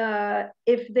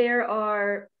if there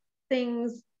are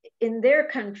things in their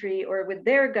country or with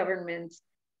their government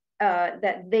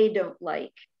that they don't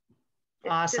like.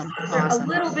 Awesome. Awesome. A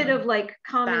little bit of like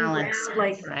common balance, ground,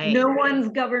 like right. No one's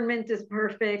government is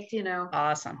perfect,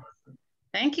 Awesome.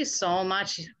 Thank you so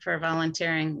much for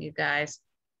volunteering, you guys.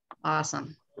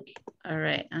 Awesome. All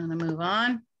right, I'm gonna move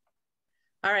on.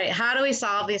 All right, how do we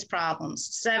solve these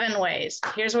problems? 7 ways.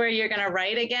 Here's where you're gonna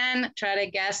write again. Try to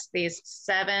guess these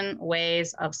 7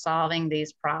 ways of solving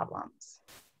these problems.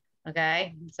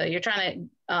 Okay, so you're trying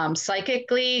to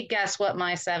psychically guess what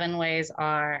my 7 ways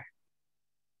are.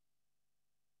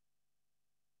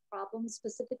 Problems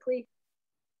specifically?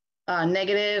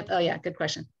 Negative, oh yeah, good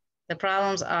question. The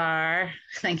problems are,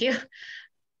 thank you,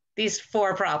 these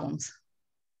 4 problems.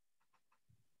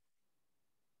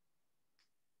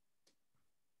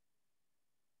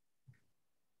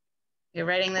 You're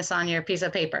writing this on your piece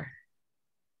of paper.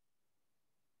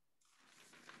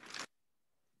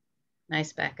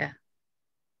 Nice, Becca.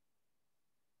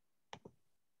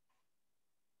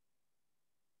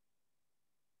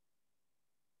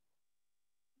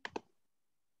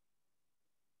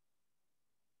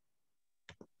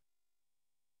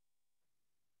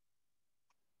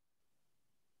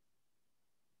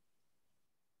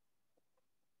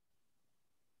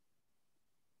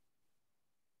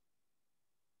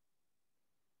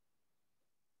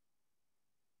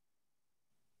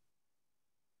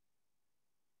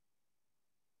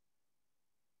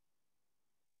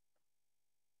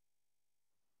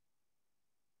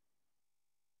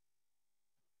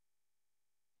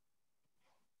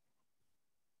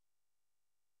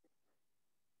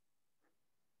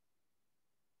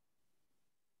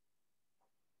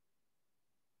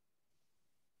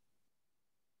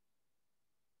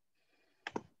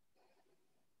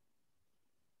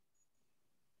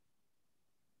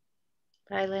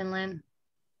 Bye, Lin.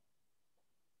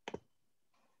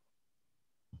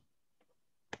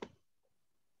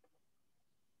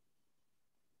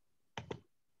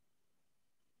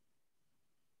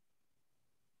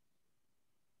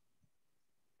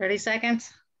 30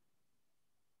 seconds.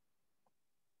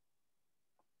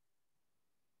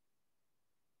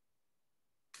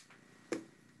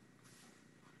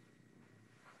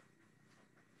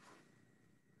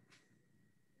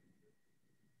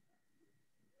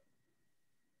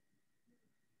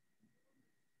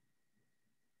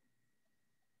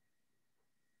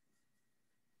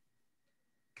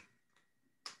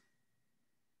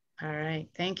 All right,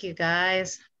 thank you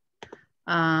guys.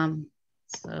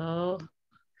 So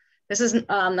this is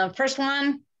the first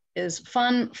one is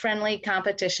fun, friendly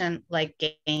competition like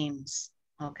games.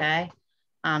 Okay.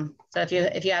 So if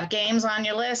you have games on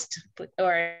your list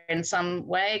or in some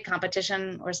way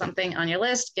competition or something on your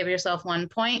list, give yourself 1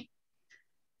 point.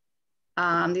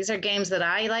 These are games that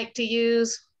I like to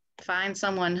use. Find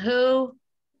someone who.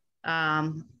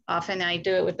 Often I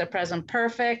do it with the present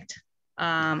perfect.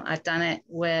 I've done it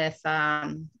with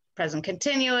present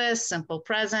continuous, simple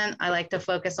present. I like to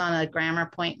focus on a grammar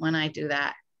point when I do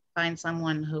that. Find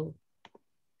someone who.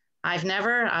 I've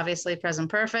never, obviously present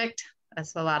perfect.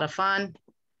 That's a lot of fun.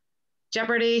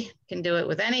 Jeopardy, can do it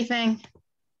with anything.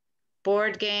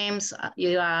 Board games,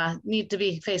 you need to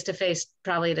be face-to-face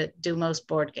probably to do most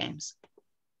board games.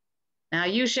 Now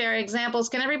you share examples.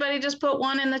 Can everybody just put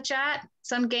one in the chat?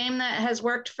 Some game that has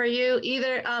worked for you.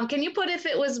 Either, can you put if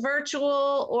it was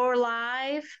virtual or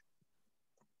live?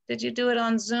 Did you do it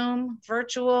on Zoom,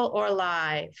 virtual or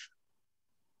live?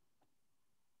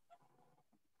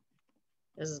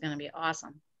 This is gonna be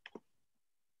awesome.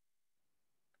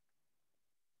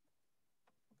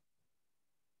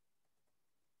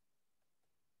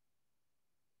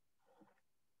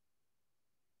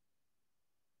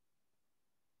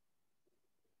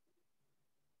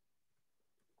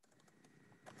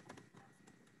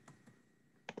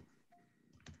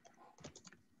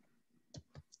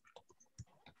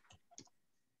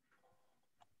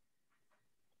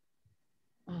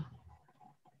 Oh.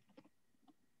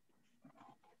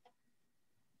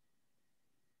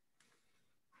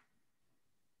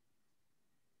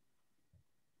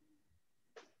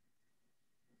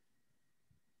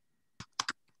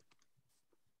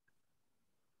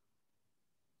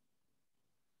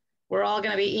 We're all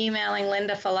going to be emailing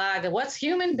Linda Falaga. What's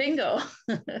human bingo?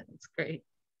 That's great.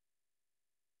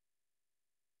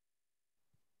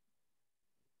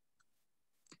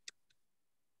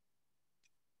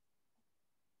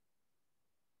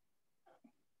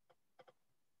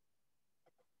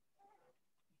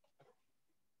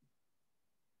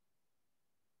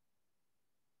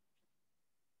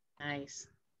 Nice.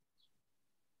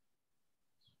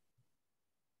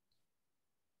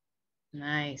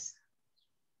 Nice.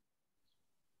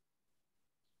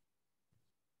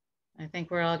 I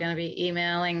think we're all going to be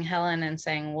emailing Helen and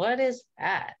saying, what is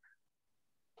that?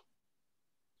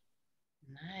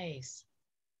 Nice.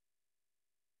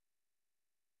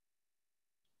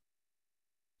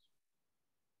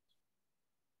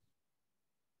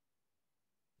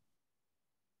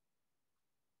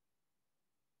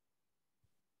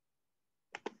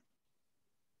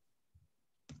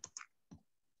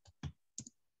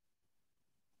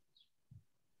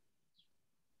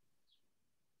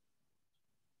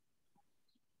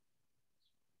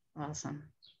 Awesome.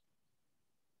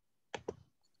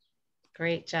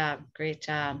 Great job. Great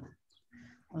job.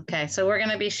 Okay, so we're going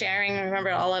to be sharing.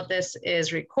 Remember, all of this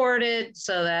is recorded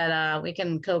so that we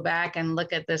can go back and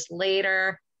look at this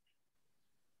later.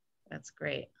 That's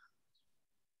great.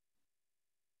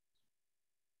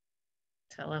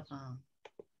 Telephone.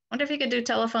 Wonder if you could do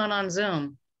telephone on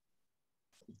Zoom.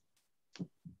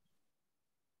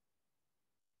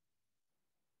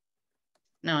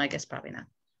 No, I guess probably not.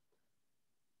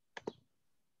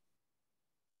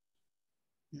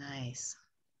 Nice.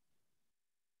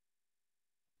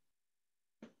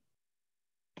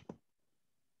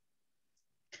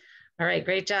 All right,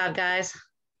 great job, guys.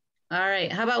 All right,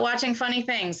 how about watching funny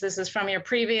things? This is from your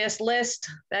previous list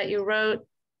that you wrote.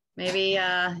 Maybe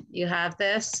you have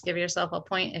this. Give yourself a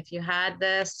point if you had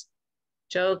this.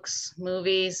 Jokes,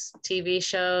 movies, TV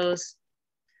shows.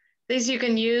 These, you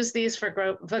can use these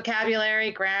for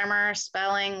vocabulary, grammar,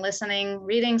 spelling, listening,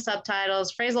 reading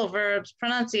subtitles, phrasal verbs,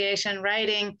 pronunciation,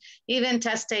 writing, even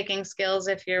test taking skills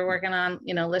if you're working on,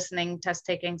 listening, test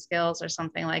taking skills or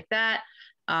something like that.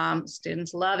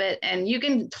 Students love it. And you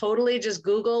can totally just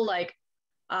Google like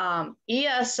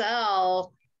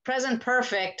ESL present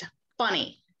perfect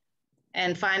funny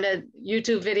and find a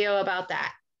YouTube video about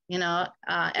that.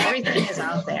 Everything is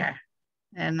out there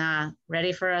and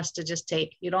ready for us to just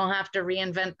take. You don't have to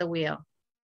reinvent the wheel.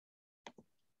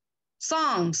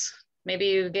 Songs. Maybe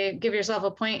you give yourself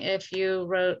a point if you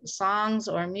wrote songs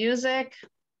or music.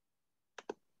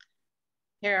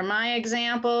 Here are my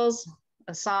examples.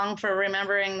 A song for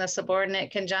remembering the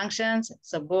subordinate conjunctions.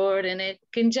 Subordinate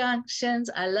conjunctions,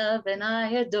 I love and I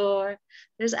adore.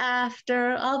 There's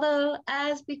after, although,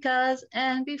 as, because,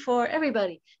 and before.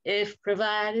 Everybody. If,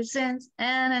 provided, since,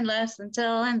 and unless,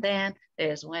 until, and then.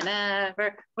 There's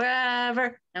whenever,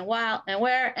 wherever, and while, and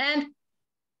where, and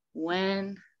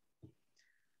when.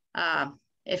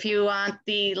 If you want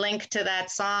the link to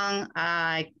that song,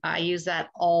 I use that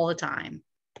all the time.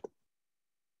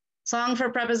 Song for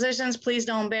prepositions, Please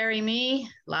Don't Bury Me.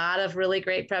 A lot of really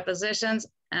great prepositions.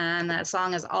 And that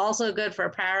song is also good for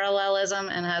parallelism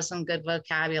and has some good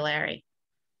vocabulary.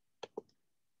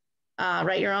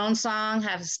 Write your own song,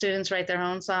 have students write their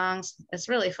own songs. It's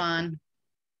really fun.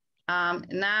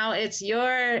 Now it's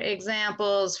your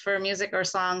examples for music or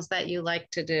songs that you like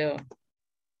to do.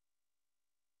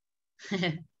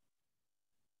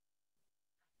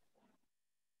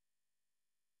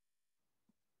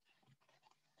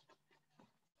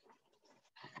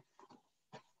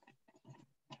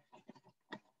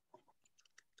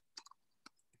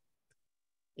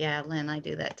 Yeah, Lynn, I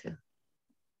do that too.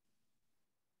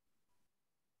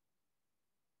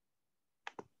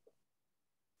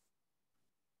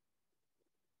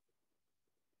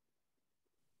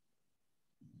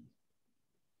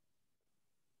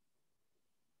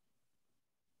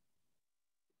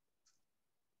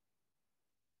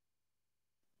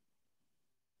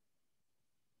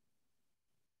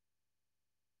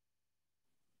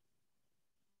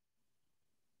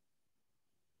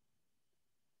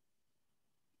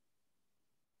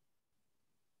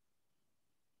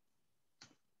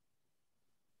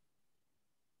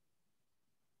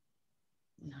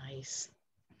 Nice.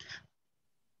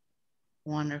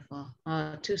 Wonderful.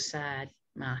 Oh, too sad,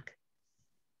 Mark.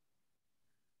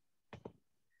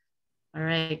 All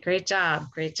right, great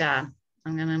job, great job.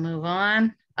 I'm gonna move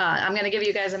on. I'm gonna give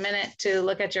you guys a minute to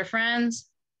look at your friends,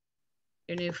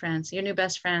 your new friends, your new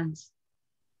best friends.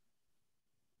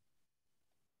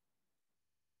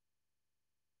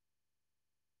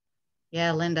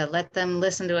 Yeah, Linda, let them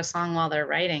listen to a song while they're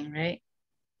writing, right?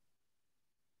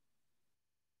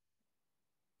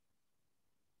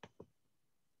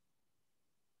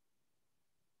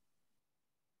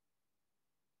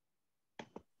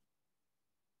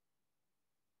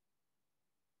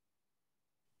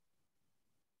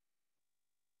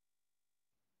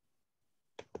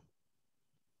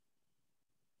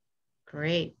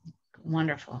 Great,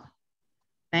 wonderful.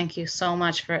 Thank you so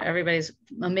much for everybody's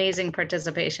amazing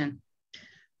participation.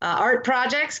 Art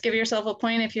projects, give yourself a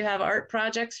point if you have art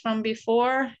projects from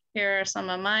before. Here are some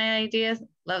of my ideas.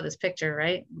 Love this picture,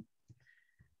 right?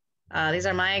 These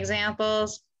are my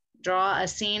examples. Draw a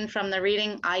scene from the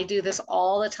reading. I do this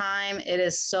all the time. It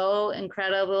is so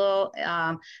incredible.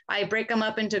 I break them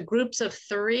up into groups of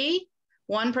 3.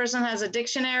 One person has a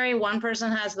dictionary, one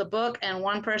person has the book, and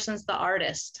one person's the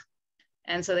artist.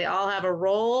 And so they all have a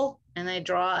role and they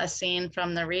draw a scene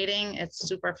from the reading. It's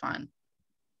super fun.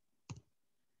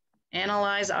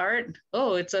 Analyze art.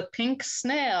 Oh, it's a pink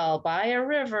snail by a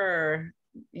river.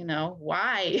 You know,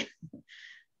 why?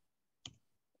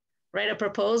 Write a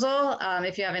proposal.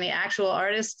 If you have any actual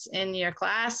artists in your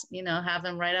class, you know, have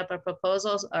them write up a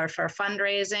proposal or for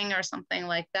fundraising or something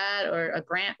like that, or a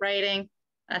grant writing.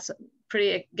 That's pretty,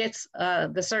 it gets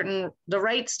the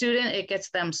right student, it gets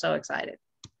them so excited.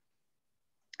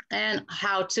 And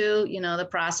how to, you know, the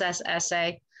process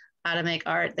essay, how to make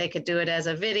art. They could do it as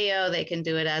a video, they can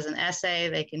do it as an essay,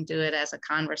 they can do it as a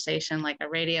conversation like a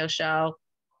radio show.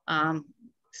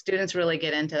 Students really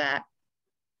get into that.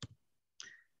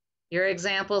 Your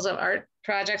examples of art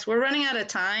projects, we're running out of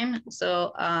time,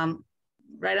 so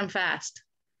write them fast.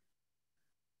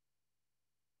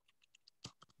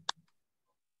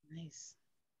 Nice,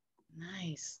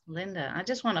 nice. Linda, I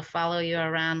just want to follow you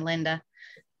around, Linda,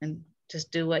 and just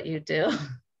do what you do.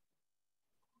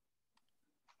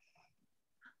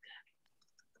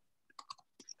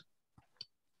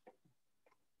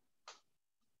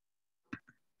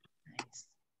 Nice.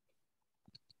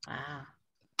 Wow.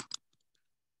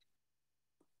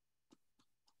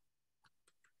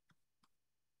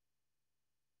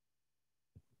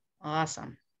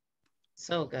 Awesome.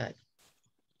 So good.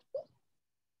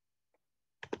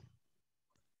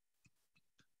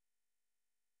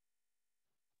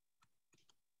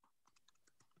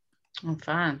 Oh,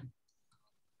 fun.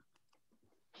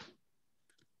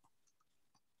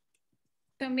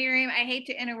 So Miriam, I hate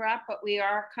to interrupt, but we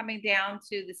are coming down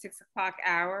to the 6 o'clock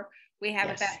hour. We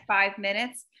have about 5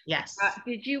 minutes. Yes.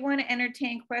 Did you want to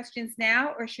entertain questions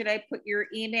now, or should I put your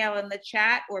email in the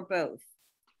chat, or both?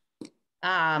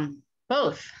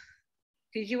 Both.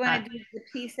 Did you want to do the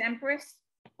Peace Empress?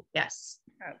 Yes.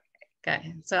 Okay.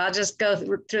 Okay, so I'll just go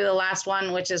through the last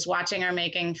one, which is watching or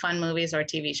making fun movies or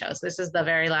TV shows. This is the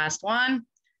very last one.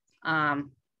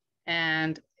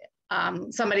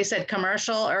 Somebody said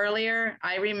commercial earlier.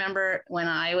 I remember when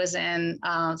I was in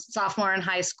sophomore in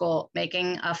high school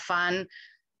making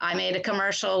I made a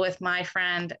commercial with my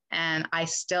friend, and I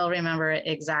still remember it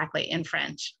exactly in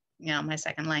French, you know, my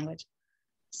second language.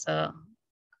 So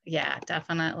yeah,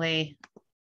 definitely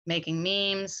making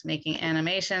memes, making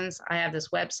animations. I have this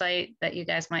website that you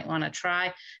guys might want to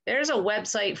try. There's a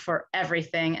website for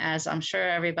everything, as I'm sure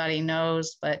everybody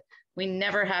knows, but we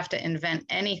never have to invent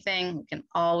anything. We can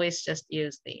always just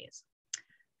use these.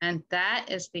 And that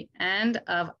is the end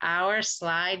of our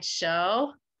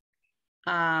slideshow.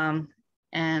 And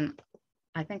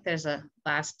I think there's a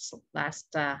last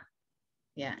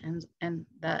yeah, and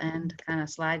the end kind of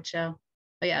slideshow.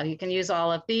 But yeah, you can use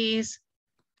all of these.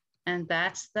 And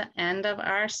that's the end of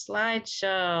our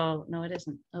slideshow. No, it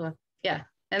isn't. Oh, yeah.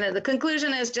 And then the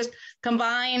conclusion is just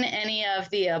combine any of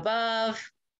the above.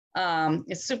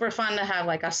 It's super fun to have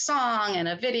like a song and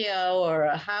a video or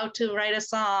a how to write a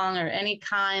song or any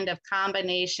kind of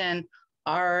combination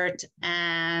art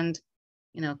and,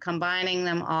 you know, combining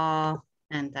them all.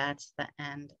 And that's the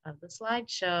end of the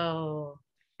slideshow.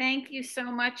 Thank you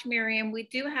so much, Miriam. We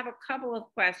do have a couple of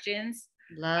questions.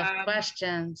 Love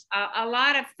questions. A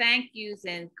lot of thank yous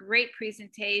and great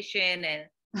presentation and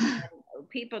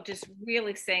people just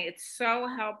really saying it's so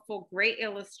helpful, great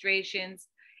illustrations.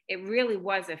 It really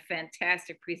was a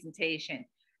fantastic presentation.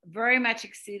 Very much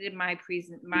exceeded my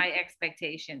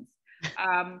expectations.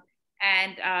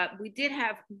 We did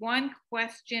have one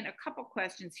question, a couple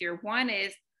questions here. One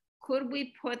is, could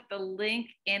we put the link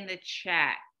in the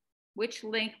chat? Which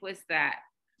link was that?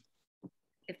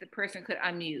 If the person could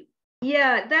unmute.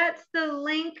 Yeah, that's the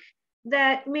link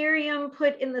that Miriam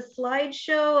put in the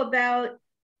slideshow about,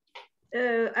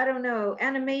 I don't know,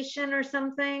 animation or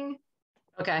something.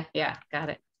 Okay, yeah, got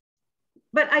it.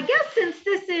 But I guess since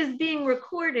this is being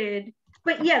recorded,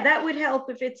 but yeah, that would help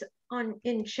if it's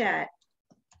in chat.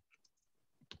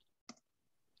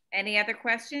 Any other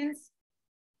questions?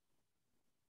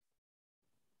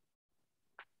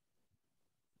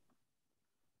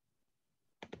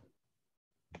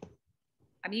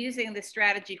 I'm using the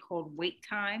strategy called wait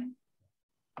time.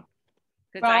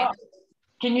 Well,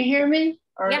 can you hear me?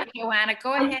 Or, yeah, Joanna,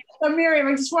 go ahead. So Miriam,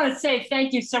 I just want to say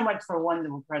thank you so much for a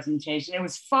wonderful presentation. It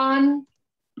was fun,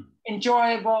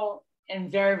 enjoyable,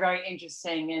 and very, very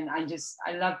interesting. And I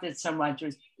loved it so much. It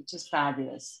was just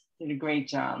fabulous. You did a great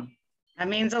job. That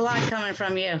means a lot coming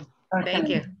from you. Okay. Thank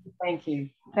you. Thank you.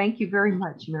 Thank you very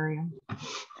much, Miriam.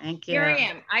 Thank you.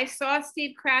 Miriam, I saw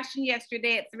Steve crashing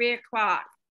yesterday at 3 o'clock.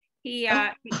 He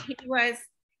was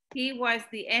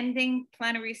the ending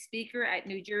plenary speaker at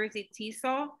New Jersey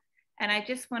TESOL. And I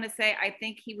just want to say, I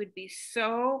think he would be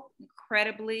so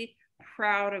incredibly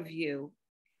proud of you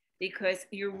because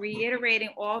you're reiterating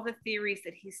all the theories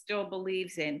that he still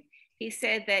believes in. He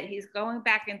said that he's going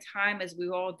back in time, as we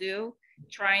all do,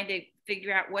 trying to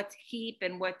figure out what to keep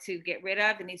and what to get rid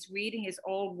of. And he's reading his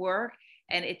old work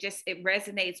and it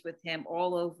resonates with him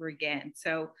all over again.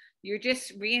 So you're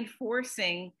just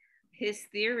reinforcing his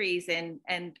theories. And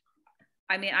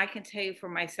I mean, I can tell you for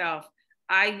myself,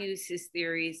 I use his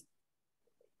theories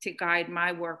to guide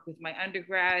my work with my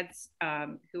undergrads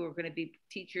who are going to be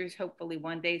teachers, hopefully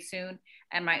one day soon,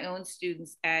 and my own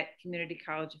students at Community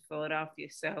College of Philadelphia.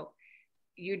 So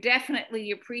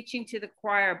you're preaching to the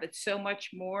choir, but so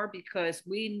much more because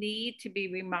we need to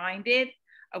be reminded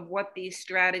of what these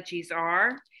strategies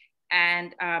are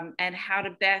and how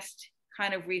to best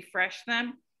kind of refresh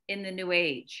them in the new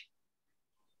age.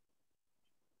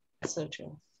 So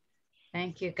true.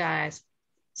 Thank you, guys.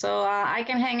 So I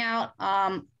can hang out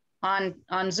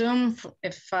on Zoom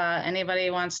if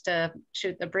anybody wants to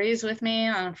shoot the breeze with me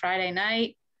on a Friday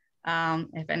night.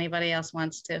 If anybody else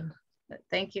wants to. But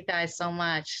thank you guys so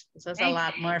much. This was a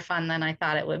lot more fun than I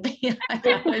thought it would be. I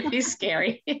thought it would be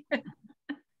scary.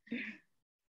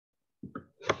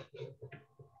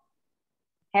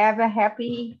 Have a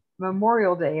happy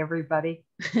Memorial Day, everybody.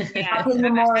 Yeah. Happy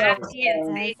Memorial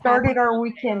Day. Started our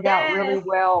weekend out really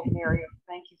well, Miriam.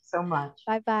 Thank you so much.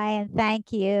 Bye-bye, and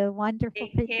thank you. Wonderful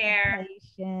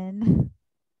presentation.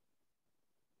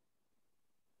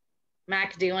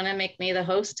 Mac, do you want to make me the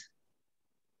host?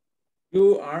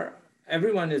 You are.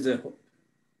 Everyone is a host.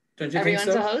 Don't you Everyone's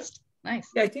think so? a host? Nice.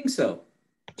 Yeah, I think so.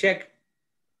 Check.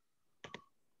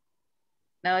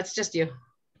 No, it's just you.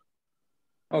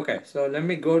 Okay, so let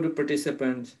me go to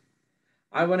participants.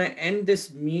 I want to end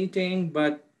this meeting,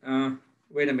 but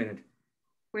wait a minute.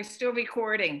 We're still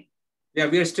recording. Yeah,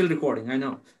 we are still recording, I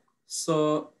know.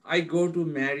 So I go to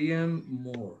Miriam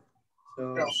Moore.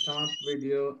 So start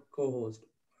video co-host.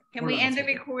 Can we end the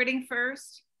recording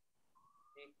first?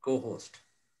 Co-host.